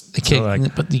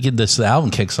you get this. The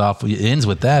album kicks off. It ends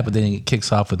with that, but then it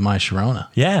kicks off with My Sharona.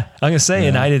 Yeah, I'm gonna say,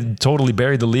 and I did totally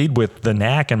bury the lead with The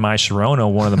Knack and My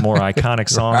Sharona, one of the more iconic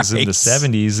songs in the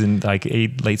 '70s and like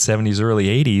late '70s, early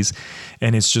 '80s,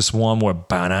 and it's just one where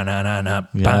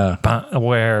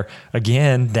where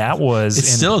again that was. It's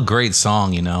still a great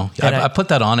song, I put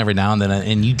that on every now and then,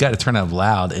 and you got to turn it up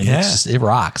loud, and it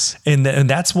rocks. And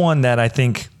that's one that I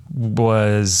think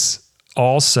was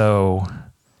also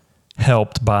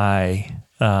helped by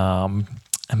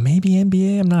maybe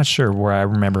NBA. I'm not sure where I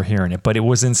remember hearing it, but it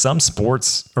was in some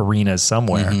sports arenas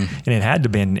somewhere, and it had to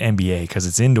be in NBA because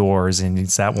it's indoors, and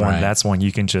it's that one. That's one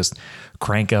you can just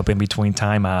crank up in between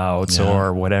timeouts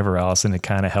or whatever else, and it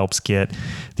kind of helps get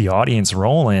the audience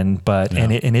rolling. But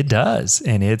and it does,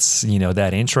 and it's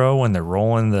that intro, and they're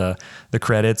rolling the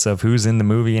credits of who's in the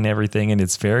movie and everything, and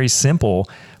it's very simple.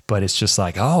 But it's just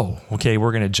like, oh, okay,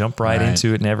 we're going to jump right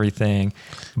into it and everything.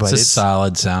 But it's a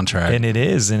solid soundtrack. And it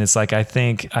is. And it's like, I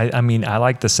think, I mean, I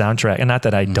like the soundtrack. And not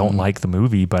that I don't like the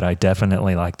movie, but I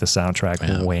definitely like the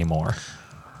soundtrack way more.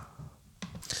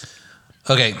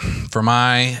 Okay, for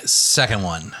my second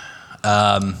one,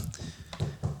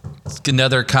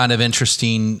 another kind of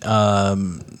interesting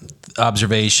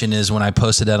observation is when I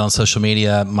posted that on social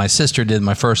media, my sister did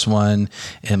my first one,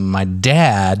 and my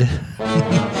dad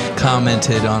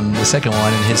commented on the second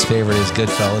one, and his favorite is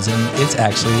Goodfellas, and it's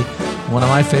actually one of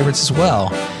my favorites as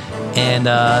well. And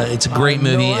it's a great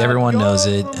movie. Everyone knows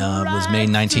it. It was made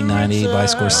in 1990 by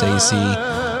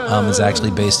Scorsese. It's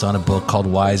actually based on a book called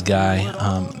Wise Guy.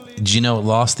 Did you know it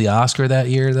lost the Oscar that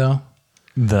year, though?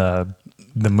 The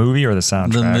movie or the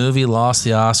soundtrack? The movie lost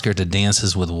the Oscar to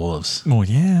Dances with Wolves. Well,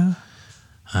 yeah.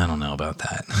 I don't know about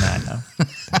that. I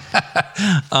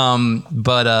know.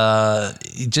 But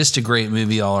just a great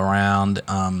movie all around.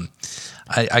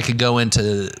 I could go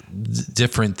into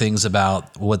different things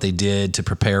about what they did to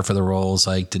prepare for the roles,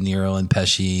 like De Niro and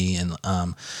Pesci and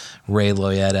Ray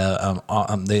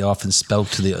Liotta. They often spoke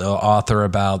to the author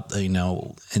about,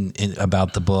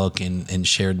 about the book and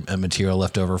shared material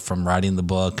left over from writing the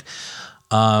book.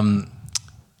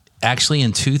 Actually,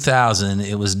 in 2000,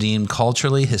 it was deemed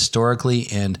culturally, historically,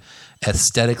 and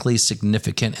aesthetically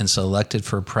significant and selected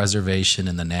for preservation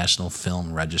in the National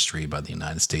Film Registry by the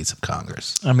United States of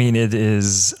Congress. I mean, it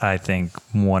is, I think,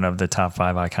 one of the top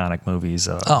 5 iconic movies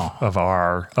of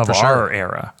our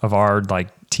era, of our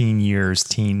teen years,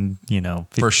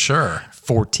 for sure,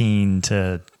 14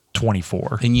 to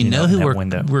 24. And you know who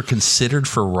were considered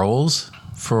for roles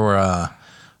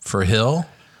for Hill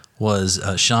was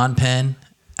Sean Penn,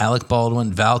 Alec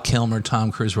Baldwin, Val Kilmer,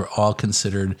 Tom Cruise were all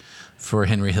considered for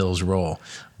Henry Hill's role.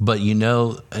 But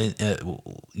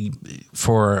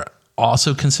for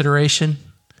also consideration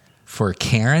for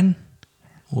Karen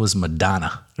was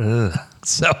Madonna. Ugh.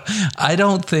 So I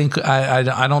don't think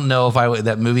I don't know if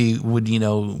that movie would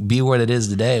be what it is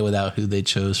today without who they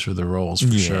chose for the roles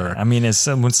for sure. I mean, it's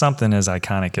when something as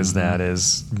iconic as that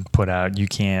is put out, you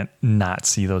can't not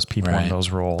see those people in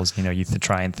those roles. You have to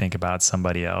try and think about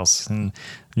somebody else, and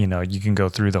you can go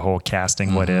through the whole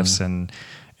casting what ifs and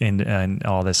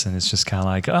all this, and it's just kind of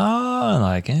like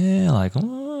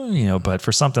but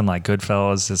for something like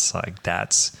Goodfellas, it's like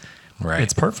that's right.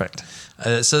 It's perfect.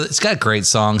 So it's got great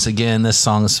songs. Again, this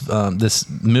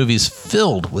movie's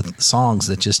filled with songs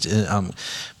that just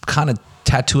kind of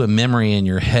tattoo a memory in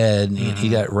your head.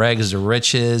 You got Rags to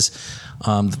Riches.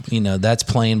 That's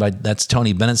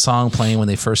Tony Bennett's song playing when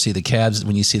you see the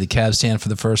Cavs stand for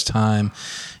the first time.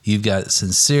 You've got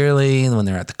Sincerely when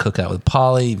they're at the cookout with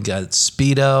Polly. You've got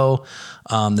Speedo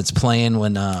that's playing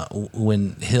when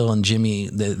Hill and Jimmy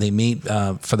they meet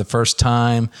for the first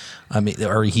time. I mean,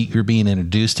 you're being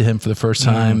introduced to him for the first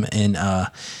time, and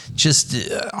just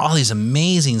all these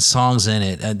amazing songs in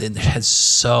it. It has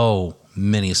so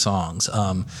many songs.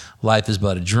 Life is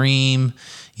But a Dream.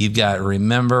 You've got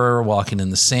Remember, Walking in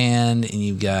the Sand, and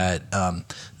you've got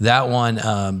that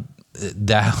one.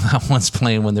 That one's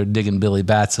playing when they're digging Billy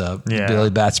Bats up. Yeah. Billy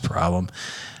Bats Problem.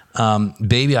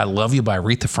 Baby, I Love You by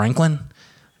Aretha Franklin.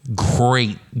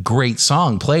 Great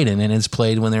song played in, and it's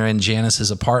played when they're in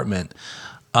Janice's apartment.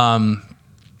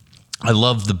 I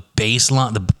love the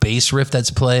bass riff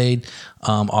that's played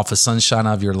off of Sunshine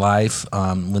of Your Life.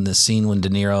 When De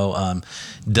Niro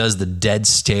does the dead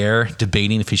stare,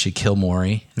 debating if he should kill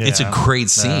Maury. Yeah. It's a great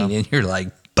scene, and you're like,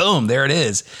 boom, there it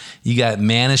is. You got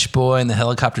Manish Boy in the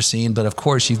helicopter scene, but of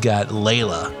course you've got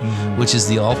Layla, which is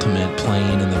the ultimate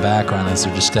playing in the background as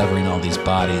they're discovering all these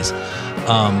bodies.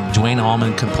 Duane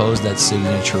Allman composed that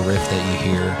signature riff that you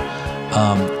hear.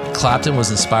 Clapton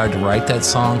was inspired to write that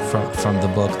song from the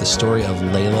book, The Story of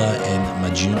Layla and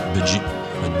Majnun,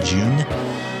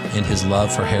 and his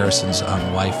love for Harrison's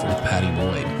wife, Ruth Patty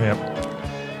Boyd.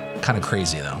 Yep. Kind of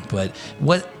crazy though. But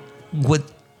what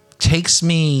takes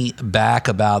me back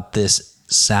about this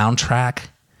soundtrack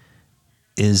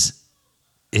is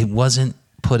it wasn't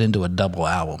put into a double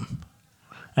album.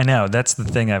 I know, that's the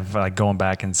thing. I've going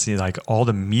back and see all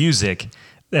the music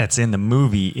that's in the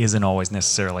movie isn't always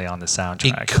necessarily on the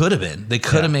soundtrack. It could have been. They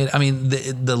could have made. I mean,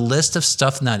 the list of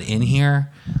stuff not in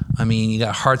here. I mean, you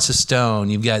got Hearts of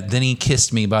Stone. You've got Then He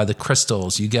Kissed Me by the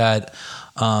Crystals. You got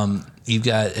Atlantis.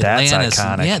 That's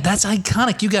iconic. Yeah, that's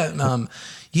iconic.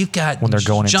 You've got when they're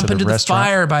going Jump into the restaurant.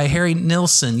 Fire by Harry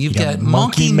Nilsson. You've got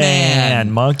Monkey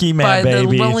Man by the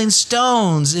baby. Rolling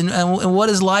Stones, and What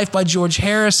Is Life by George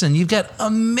Harrison. You've got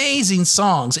amazing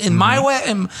songs. In My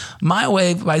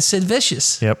Way by Sid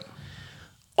Vicious. Yep.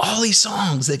 All these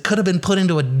songs that could have been put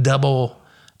into a double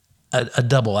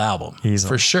album. Easily.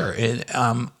 For sure.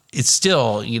 It's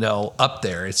still, up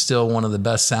there. It's still one of the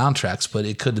best soundtracks, but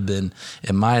it could have been,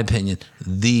 in my opinion,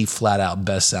 the flat out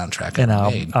best soundtrack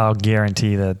ever made. I'll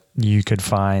guarantee that you could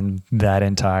find that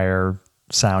entire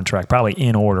soundtrack probably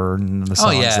in order, the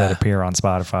songs that appear on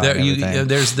Spotify.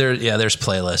 There's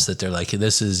playlists that they're like,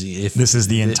 this is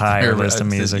the entire list of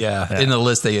music. In the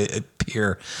list they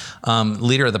appear.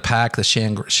 Leader of the Pack, the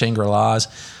Shangri-Las.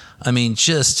 I mean,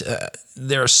 just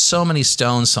there are so many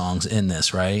Stones songs in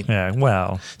this, right? Yeah.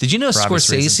 Well, did you know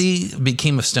Scorsese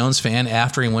became a Stones fan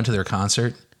after he went to their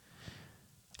concert?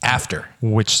 After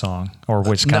which song or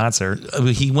which concert?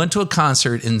 He went to a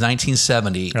concert in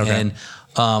 1970, and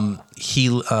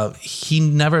he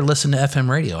never listened to FM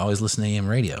radio. Always listened to AM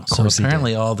radio. So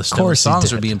apparently, all the Stones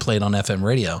songs were being played on FM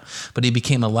radio. But he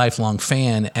became a lifelong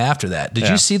fan after that. Did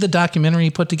you see the documentary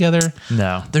he put together?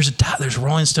 No. There's a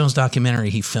Rolling Stones documentary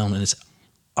he filmed, and it's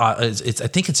I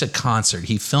think it's a concert.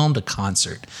 He filmed a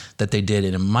concert that they did,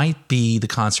 and it might be the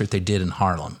concert they did in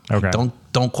Harlem. Okay.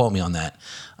 Don't quote me on that.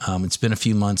 It's been a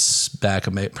few months back,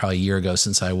 probably a year ago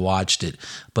since I watched it.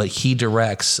 But he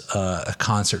directs a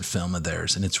concert film of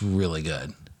theirs, and it's really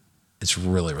good. It's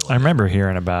really, really good. I remember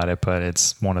hearing about it, but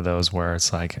it's one of those where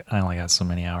it's like I only got so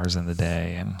many hours in the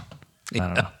day, and I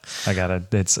don't know. I gotta.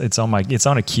 It's on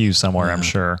a queue somewhere. I'm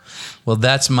sure. Well,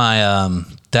 that's my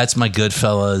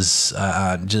Goodfellas.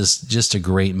 Just a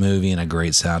great movie and a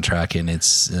great soundtrack,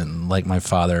 and like my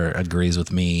father agrees with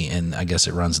me, and I guess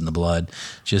it runs in the blood.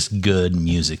 Just good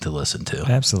music to listen to.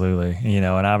 Absolutely, and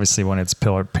obviously when it's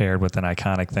paired with an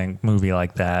iconic movie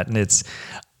like that, and it's.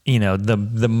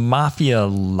 The mafia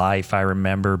life, I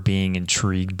remember being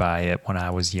intrigued by it when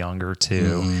I was younger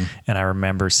too. Mm-hmm. And I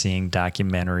remember seeing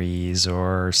documentaries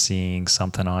or seeing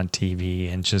something on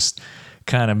TV and just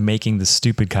kind of making the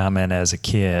stupid comment as a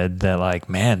kid that like,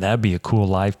 man, that'd be a cool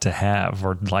life to have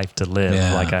or life to live.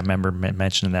 Yeah. Like I remember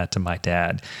mentioning that to my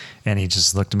dad, and he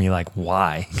just looked at me like,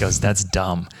 why? He goes, that's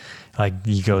dumb. Like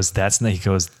he goes,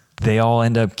 they all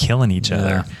end up killing each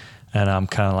other. And I'm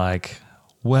kind of like,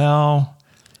 well,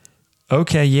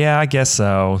 okay, yeah, I guess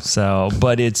so.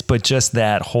 But just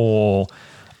that whole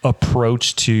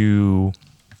approach to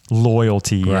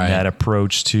loyalty Right. and that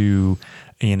approach to,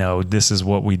 this is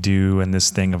what we do and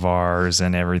this thing of ours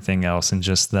and everything else, and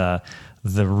just the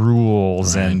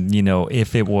rules. Right. And,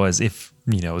 if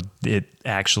it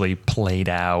actually played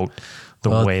out the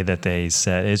way that they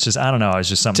said, it's just, I don't know. It's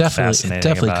just something fascinating. It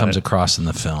definitely about comes it. across in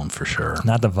the film for sure.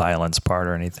 Not the violence part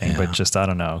or anything, but just, I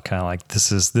don't know, kind of like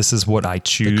this is what I The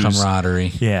choose.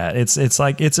 camaraderie. Yeah, it's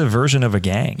like it's a version of a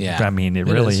gang. Yeah. I mean, it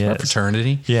really is. A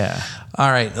fraternity. Yeah.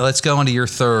 All right, let's go into your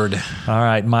third. All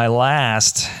right, my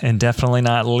last and definitely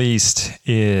not least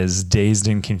is Dazed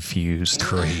and Confused.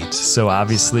 Great. So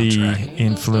obviously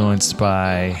influenced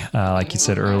by, like you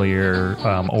said earlier,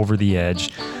 Over the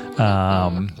Edge.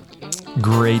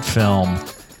 Great film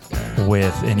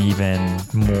with an even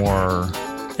more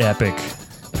epic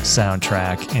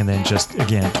soundtrack, and then just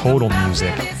again total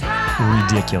music,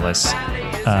 ridiculous.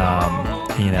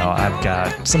 I've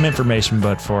got some information,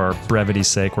 but for brevity's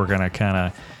sake, we're gonna kind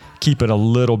of keep it a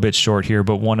little bit short here.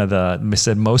 But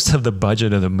most of the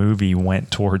budget of the movie went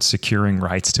towards securing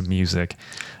rights to music.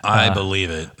 I believe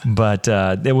it. But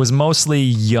it was mostly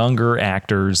younger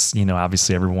actors.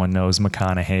 Obviously everyone knows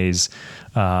McConaughey's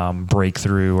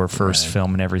breakthrough or first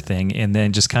film and everything. And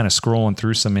then just kind of scrolling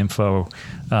through some info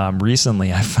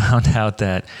recently, I found out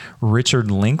that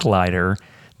Richard Linklater,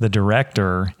 the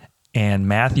director, and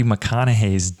Matthew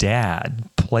McConaughey's dad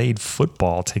played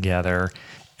football together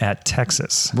at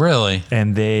Texas. Really?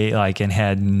 And they and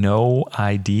had no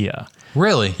idea.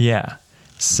 Really? Yeah.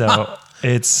 So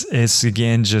it's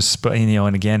again just,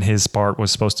 and again his part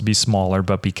was supposed to be smaller,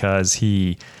 but because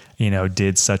he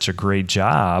did such a great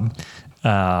job,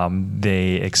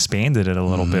 they expanded it a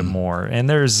little bit more. And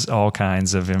there's all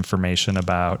kinds of information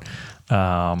about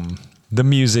the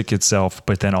music itself,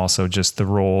 but then also just the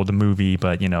role, the movie,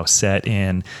 but set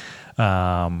in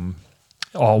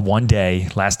all one day,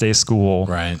 last day of school,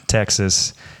 Right.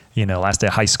 Texas, last day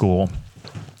of high school.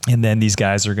 And then these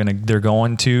guys they're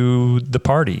going to the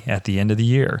party at the end of the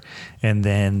year. And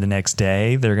then the next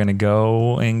day they're going to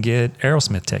go and get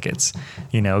Aerosmith tickets,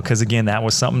 cause again, that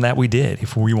was something that we did.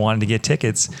 If we wanted to get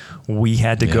tickets, we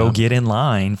had to go get in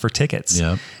line for tickets.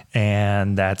 Yep.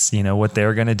 And that's, what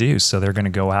they're going to do. So they're going to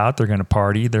go out, they're going to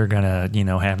party, they're going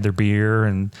to, have their beer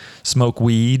and smoke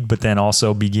weed, but then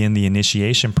also begin the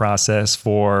initiation process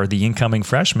for the incoming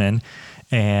freshmen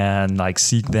and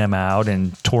seek them out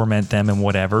and torment them and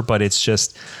whatever. But it's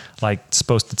just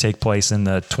supposed to take place in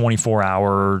the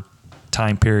 24-hour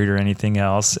time period or anything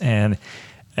else. And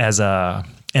as an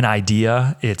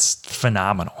idea, it's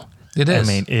phenomenal. It is.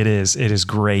 I mean, it is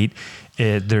great.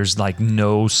 There's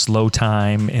no slow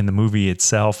time in the movie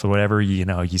itself or whatever.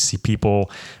 You see people,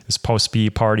 it's supposed to be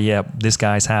a party at this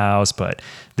guy's house, but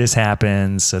this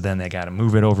happens. So then they got to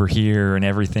move it over here and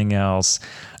everything else.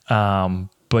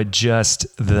 But just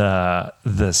the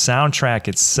soundtrack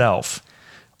itself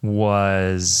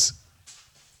was,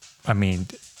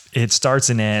 it starts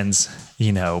and ends,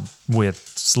 with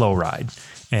Slow Ride.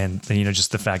 And,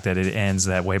 just the fact that it ends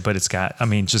that way, but it's got,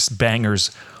 just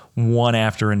bangers one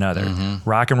after another. Mm-hmm.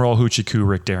 Rock and Roll Hoochie Coo,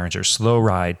 Rick Derringer. Slow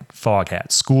Ride,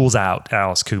 Foghat. School's Out,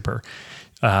 Alice Cooper.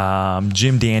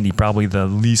 Jim Dandy, probably the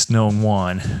least known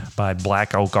one, by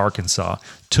Black Oak, Arkansas.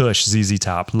 Tush, ZZ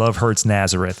Top. Love Hurts,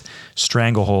 Nazareth.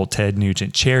 Stranglehold, Ted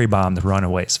Nugent. Cherry Bomb, The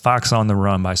Runaways. Fox on the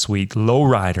Run by Sweet.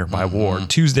 Lowrider by Ward.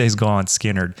 Tuesday's Gone,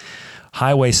 Skinnerd.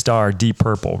 Highway Star, Deep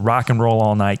Purple. Rock and Roll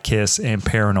All Night, Kiss. And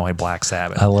Paranoid, Black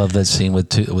Sabbath. I love that scene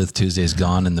with Tuesday's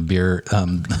Gone and the beer,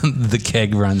 the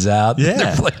keg runs out. Yeah.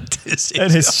 They're playing Tuesday's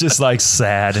And it's just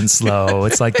sad and slow.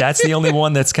 It's that's the only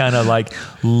one that's kind of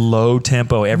low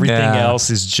tempo. Everything else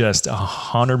is just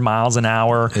 100 miles an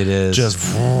hour. It is. Just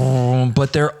vroom,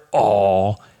 but they're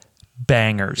all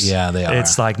bangers. Yeah, they are.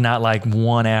 It's not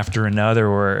one after another,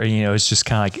 or it's just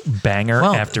kind of banger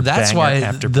after that's banger why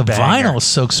after the banger. vinyl is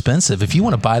so expensive. If you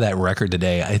want to buy that record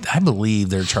today, I believe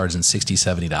they're charging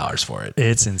 $60, $70 for it.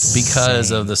 It's insane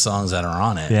because of the songs that are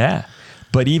on it. Yeah.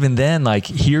 But even then, you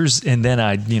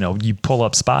pull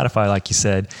up Spotify, like you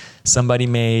said, somebody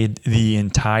made the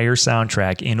entire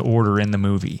soundtrack in order in the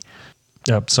movie.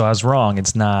 So I was wrong.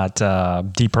 It's not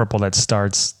Deep Purple that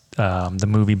starts the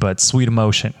movie, but Sweet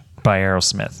Emotion by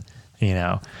Aerosmith.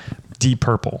 Deep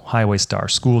Purple, Highway Star,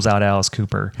 School's Out, Alice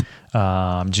Cooper,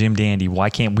 Jim Dandy, Why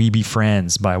Can't We Be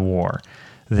Friends by War.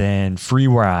 Then Free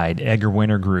Ride, Edgar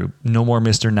Winter Group, No More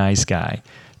Mr. Nice Guy,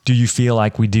 Do You Feel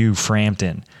Like We Do,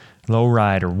 Frampton,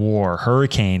 Lowrider, War,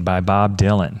 Hurricane by Bob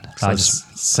Dylan. So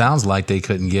sounds like they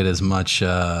couldn't get as much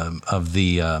of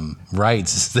the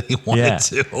rights as they wanted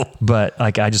to. But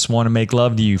like, I Just Want to Make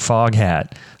Love to You,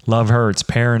 Foghat, Love Hurts,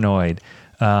 Paranoid,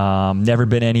 Never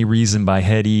Been Any Reason by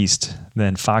Head East.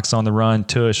 Then Fox on the Run,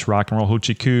 Tush, Rock and Roll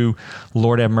Hoochie Coo,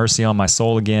 Lord Have Mercy on My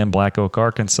Soul Again, Black Oak,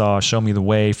 Arkansas, Show Me the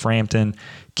Way, Frampton,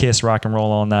 Kiss, Rock and Roll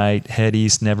All Night, Head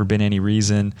East, Never Been Any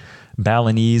Reason,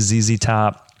 Balinese, ZZ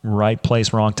Top, Right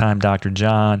Place, Wrong Time, Dr.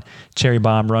 John, Cherry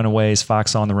Bomb, Runaways,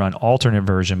 Fox on the Run, alternate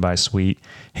version by Sweet,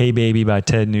 Hey Baby by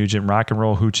Ted Nugent, Rock and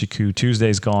Roll Hoochie Coo,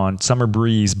 Tuesday's Gone, Summer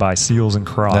Breeze by Seals and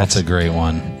Crofts. That's a great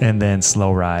one. And then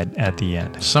Slow Ride at the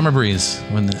end. Summer Breeze,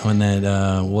 when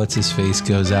that what's his face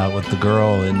goes out with the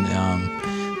girl and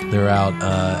they're out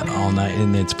all night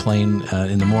and it's playing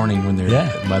in the morning when they're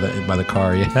by the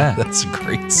car. Yeah, that's a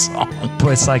great song.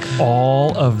 But it's like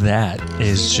all of that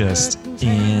is just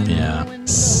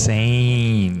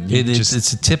insane.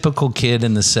 It's a typical kid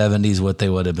in the 70s, what they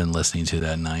would have been listening to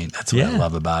that night. That's what I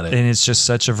love about it. And it's just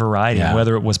such a variety,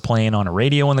 whether it was playing on a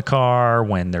radio in the car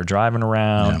when they're driving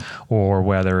around, or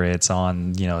whether it's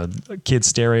on, kid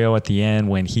stereo at the end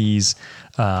when he's,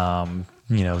 trying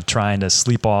to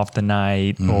sleep off the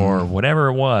night or whatever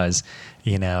it was.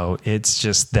 It's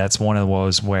just, that's one of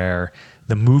those where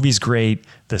the movie's great,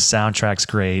 the soundtrack's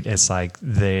great. It's like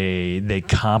they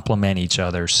complement each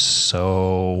other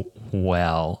so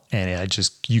well, and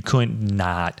you couldn't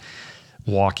not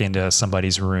walk into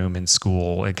somebody's room in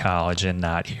school, in college, and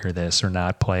not hear this or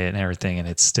not play it and everything. And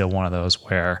it's still one of those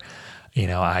where,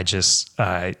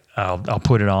 I'll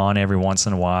put it on every once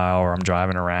in a while, or I'm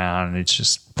driving around, and it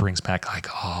just brings back like,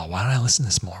 oh, why don't I listen to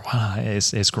this more?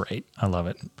 It's great. I love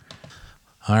it.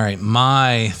 All right,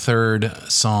 my third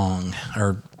song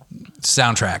or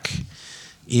soundtrack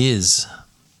is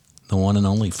the one and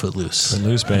only Footloose.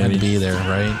 Footloose, baby. Had to be there,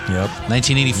 right? Yep.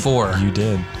 1984. You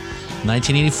did.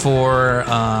 1984.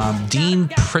 Dean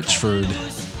Pitchford.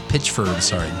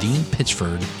 Dean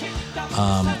Pitchford.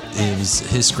 It was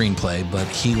his screenplay, but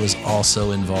he was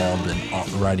also involved in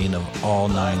writing of all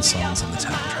 9 songs on the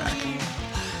soundtrack,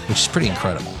 which is pretty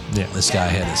incredible. Yeah. This guy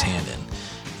had his hand in.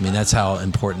 I mean, that's how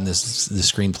important the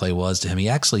screenplay was to him. He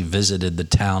actually visited the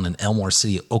town in Elmore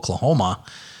City, Oklahoma,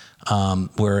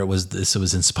 where it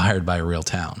was inspired by a real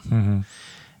town,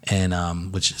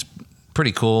 and which is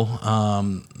pretty cool.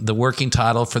 The working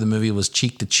title for the movie was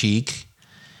Cheek to Cheek.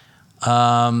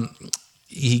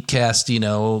 He cast,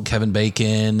 Kevin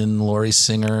Bacon and Laurie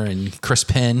Singer and Chris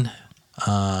Penn,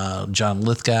 John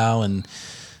Lithgow, and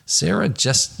Sarah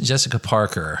Jessica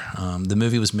Parker. The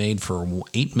movie was made for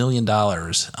 $8 million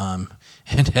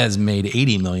and has made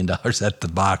 $80 million at the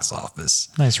box office.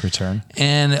 Nice return.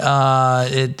 And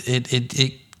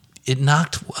it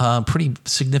knocked a pretty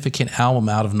significant album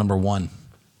out of number 1.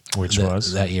 Which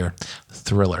was? That year.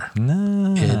 Thriller.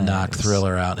 Nice. It knocked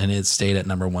Thriller out, and it stayed at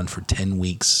number 1 for 10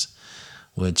 weeks,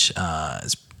 which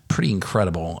is pretty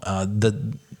incredible.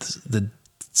 The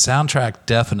soundtrack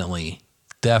definitely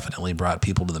brought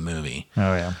people to the movie.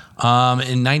 Oh, yeah.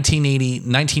 In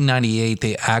 1998,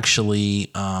 they actually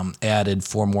added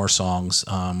 4 more songs,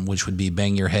 which would be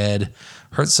Bang Your Head,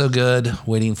 Hurt So Good,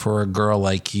 Waiting for a Girl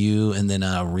Like You, and then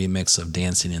a remix of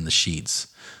Dancing in the Sheets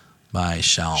by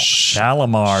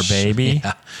Shalimar, baby.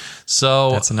 Yeah.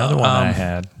 So that's another one I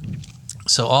had.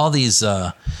 So all these,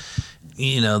 the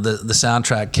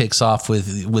soundtrack kicks off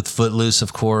with Footloose,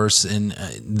 of course, and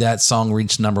that song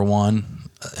reached number 1.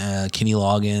 Kenny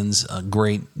Loggins, a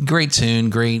great tune,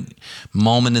 great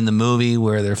moment in the movie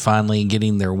where they're finally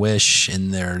getting their wish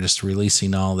and they're just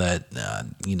releasing all that,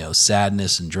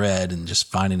 sadness and dread and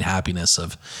just finding happiness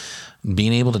of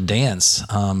being able to dance.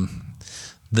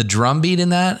 The drum beat in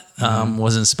that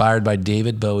was inspired by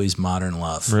David Bowie's Modern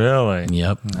Love. Really?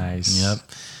 Yep. Nice. Yep.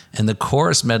 And the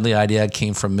chorus medley idea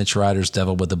came from Mitch Ryder's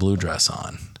Devil with the Blue Dress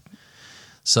On.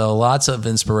 So lots of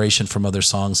inspiration from other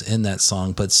songs in that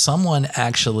song, but someone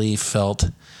actually felt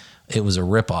it was a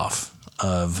ripoff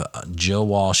of Joe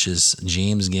Walsh's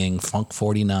James Gang Funk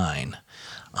 49.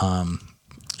 And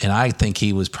I think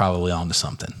he was probably onto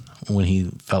something when he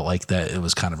felt like that it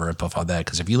was kind of a ripoff of that.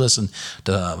 Because if you listen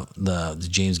to the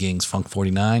James Gang's Funk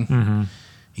 49,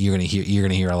 you're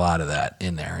gonna hear a lot of that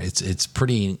in there. It's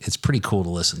pretty cool to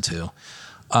listen to.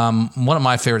 One of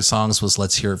my favorite songs was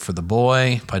 "Let's Hear It for the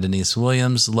Boy" by Denise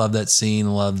Williams. Love that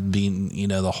scene. Love being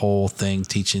the whole thing,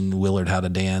 teaching Willard how to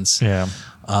dance. Yeah.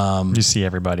 You see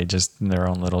everybody just in their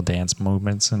own little dance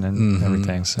movements and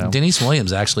everything. So Denise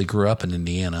Williams actually grew up in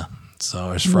Indiana,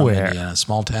 so it's from Indiana,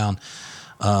 small town.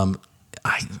 I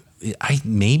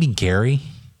maybe Gary.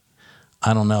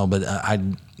 I don't know, but I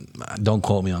don't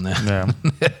quote me on that.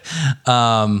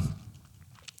 Yeah.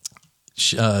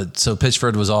 So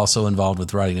Pitchford was also involved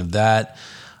with writing of that.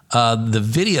 The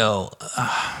video,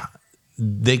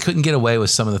 they couldn't get away with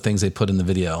some of the things they put in the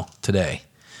video today.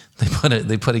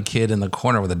 They put a kid in the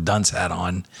corner with a dunce hat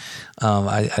on.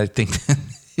 I think,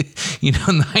 in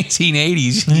the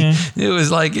 1980s, it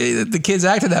was like the kids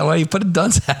acted that way. You put a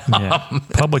dunce hat on. Yeah.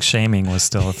 Public shaming was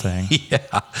still a thing.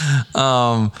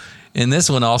 Yeah. And this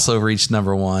one also reached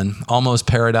number 1. Almost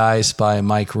Paradise by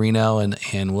Mike Reno and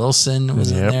Ann Wilson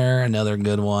was in there. Another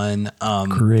good one.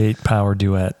 Great power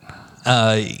duet.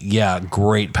 Yeah,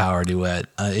 great power duet.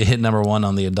 It hit number 1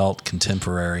 on the adult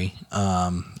contemporary.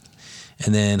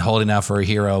 And then Holding Out for a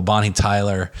Hero, Bonnie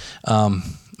Tyler.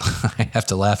 I have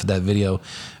to laugh at that video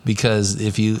because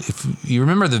if you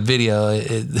remember the video,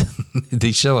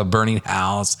 they show a burning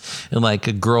house and like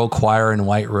a girl choir in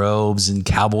white robes and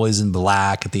cowboys in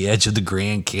black at the edge of the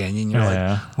Grand Canyon. You're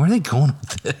like, where are they going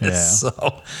with this? Yeah.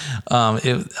 So,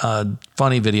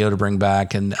 funny video to bring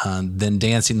back. And then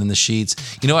Dancing in the Sheets.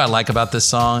 You know what I like about this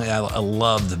song? I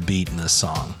love the beat in this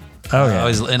song. Oh, yeah.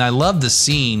 And I love the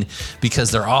scene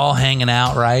because they're all hanging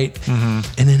out, right?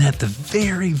 Mm-hmm. And then at the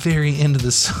very, very end of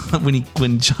the song,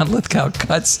 when John Lithgow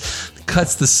cuts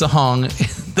the song,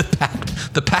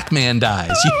 the Pac-Man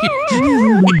dies.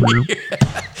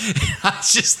 I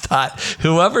just thought,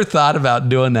 whoever thought about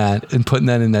doing that and putting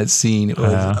that in that scene, it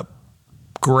was a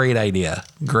great idea.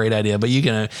 But you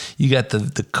got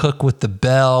the cook with the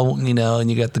bell, and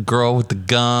you got the girl with the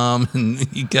gum, and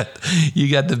you got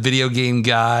the video game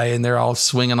guy, and they're all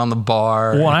swinging on the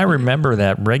bar. Well, I remember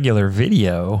that regular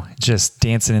video, just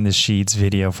Dancing in the Sheets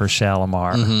video for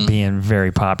Shalimar being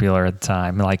very popular at the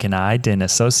time. And I didn't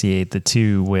associate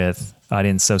I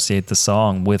didn't associate the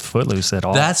song with Footloose at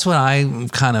all. That's what I'm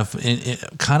kind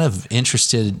of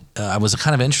interested. I was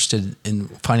kind of interested in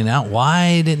finding out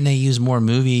why didn't they use more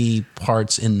movie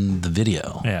parts in the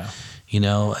video? Yeah. They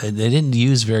didn't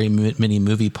use very many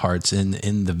movie parts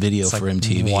in the video for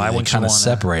MTV. Why they kind of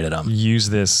separated them. Use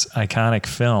this iconic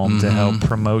film to help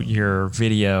promote your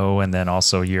video and then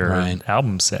also your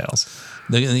album sales.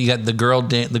 You got the girl.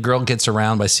 The Girl Gets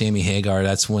Around by Sammy Hagar.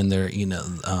 That's when they're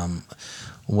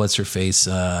what's her face?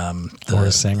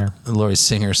 Lori Singer. Lori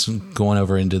Singer's going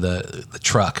over into the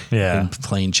truck and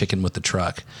playing chicken with the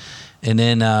truck. And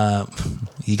then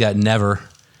you got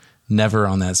Never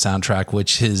on that soundtrack,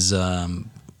 which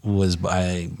was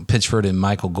by Pitchford and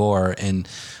Michael Gore. And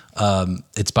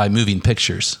it's by Moving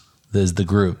Pictures. There's the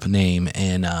group name.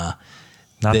 And not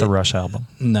the Rush album.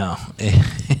 No.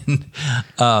 And,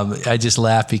 I just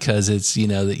laugh because it's,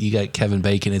 that you got Kevin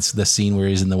Bacon. It's the scene where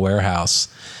he's in the warehouse.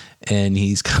 And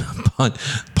he's kind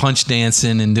of punch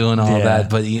dancing and doing all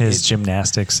that, but his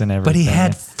gymnastics and everything. But he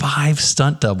had 5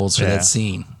 stunt doubles for that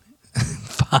scene.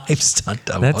 5 stunt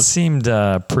doubles. That seemed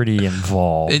pretty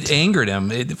involved. It angered him.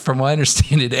 From what I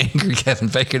understand, it angered Kevin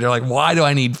Bacon. They're like, why do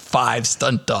I need 5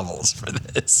 stunt doubles for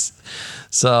this?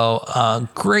 So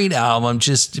great album.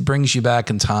 Just brings you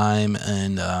back in time,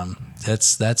 and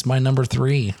that's my number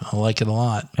 3. I like it a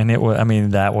lot. And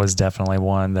that was definitely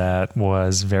one that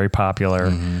was very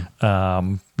popular.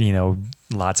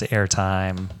 Lots of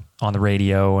airtime on the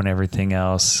radio and everything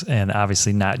else. And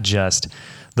obviously not just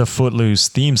the Footloose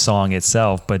theme song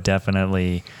itself, but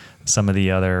definitely some of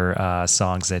the other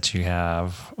songs that you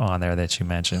have on there that you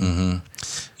mentioned.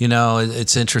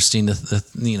 It's interesting.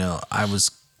 I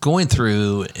was going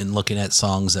through and looking at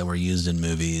songs that were used in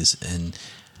movies, and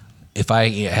if I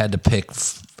had to pick,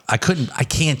 I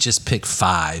can't just pick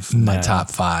 5, my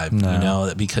top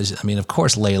 5, because of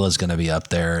course Layla's going to be up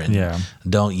there, and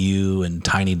Don't You and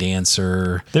Tiny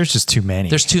Dancer. There's just too many.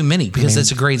 There's too many because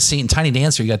it's a great scene. Tiny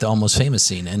Dancer, you got the Almost Famous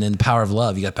scene, and then Power of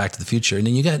Love, you got Back to the Future, and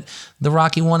then you got the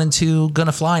Rocky 1 and 2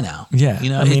 Gonna Fly Now. Yeah,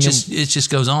 it just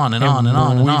goes on and on and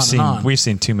on and on and on. We've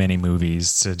seen too many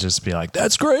movies to just be like,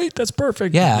 that's great, that's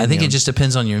perfect. Yeah, I think it just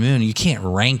depends on your mood. You can't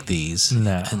rank these.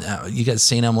 No, and, you got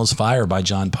St. Elmo's Fire by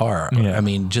John Parr. Yeah.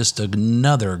 Just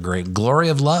another great. Glory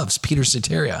of Love's Peter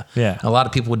Cetera. Yeah, a lot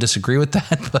of people would disagree with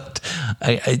that, but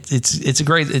it's a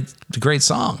great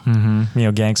song. Mm-hmm.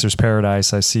 Gangster's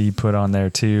Paradise I see put on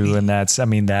there too, and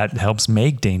that helps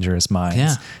make Dangerous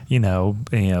Minds.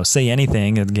 Yeah. Say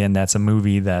Anything, again, that's a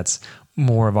movie that's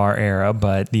more of our era,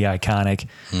 but the iconic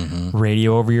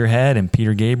Radio Over Your Head and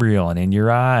Peter Gabriel and In Your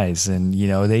Eyes, and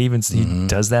they even he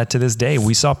does that to this day.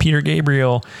 We saw Peter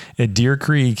Gabriel at Deer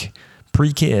Creek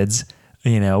pre-kids,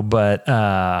 but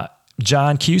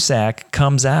John Cusack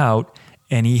comes out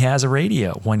and he has a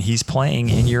radio when he's playing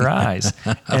In Your Eyes.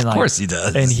 Of course he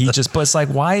does. And he just, but it's like,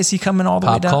 why is he coming all the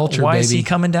way down? Culture, why baby. is he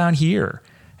coming down here?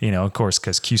 of course,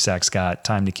 because Cusack's got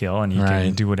time to kill and he can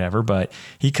Right. do whatever. But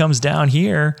he comes down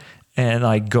here and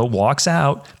like walks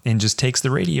out and just takes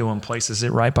the radio and places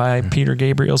it right by Peter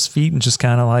Gabriel's feet and just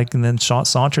kind of like, and then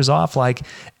saunters off. Like,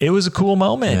 it was a cool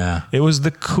moment. Yeah. It was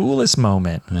the coolest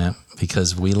moment. Yeah,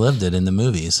 because we lived it in the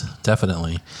movies,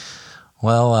 definitely.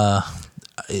 Well,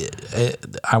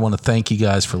 I want to thank you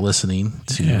guys for listening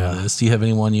to this. Do you have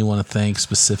anyone you want to thank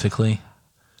specifically?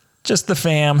 Just the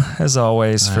fam, as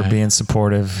always, for right. being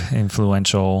supportive,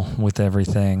 influential with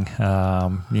everything.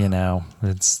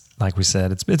 It's like we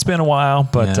said, it's been a while,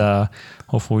 but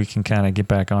hopefully we can kind of get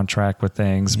back on track with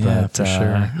things. Yeah, but for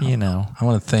sure. I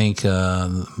want to thank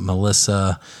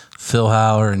Melissa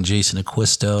Philhauer and Jason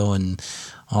Acquisto and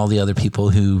all the other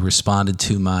people who responded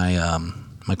to my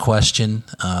my question.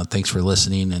 Thanks for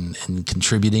listening and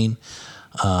contributing.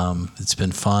 It's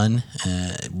been fun.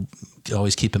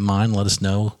 Always keep in mind, let us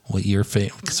know what your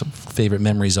favorite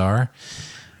memories are.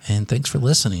 And thanks for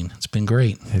listening. It's been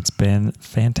great. It's been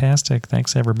fantastic.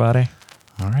 Thanks, everybody.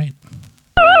 All right.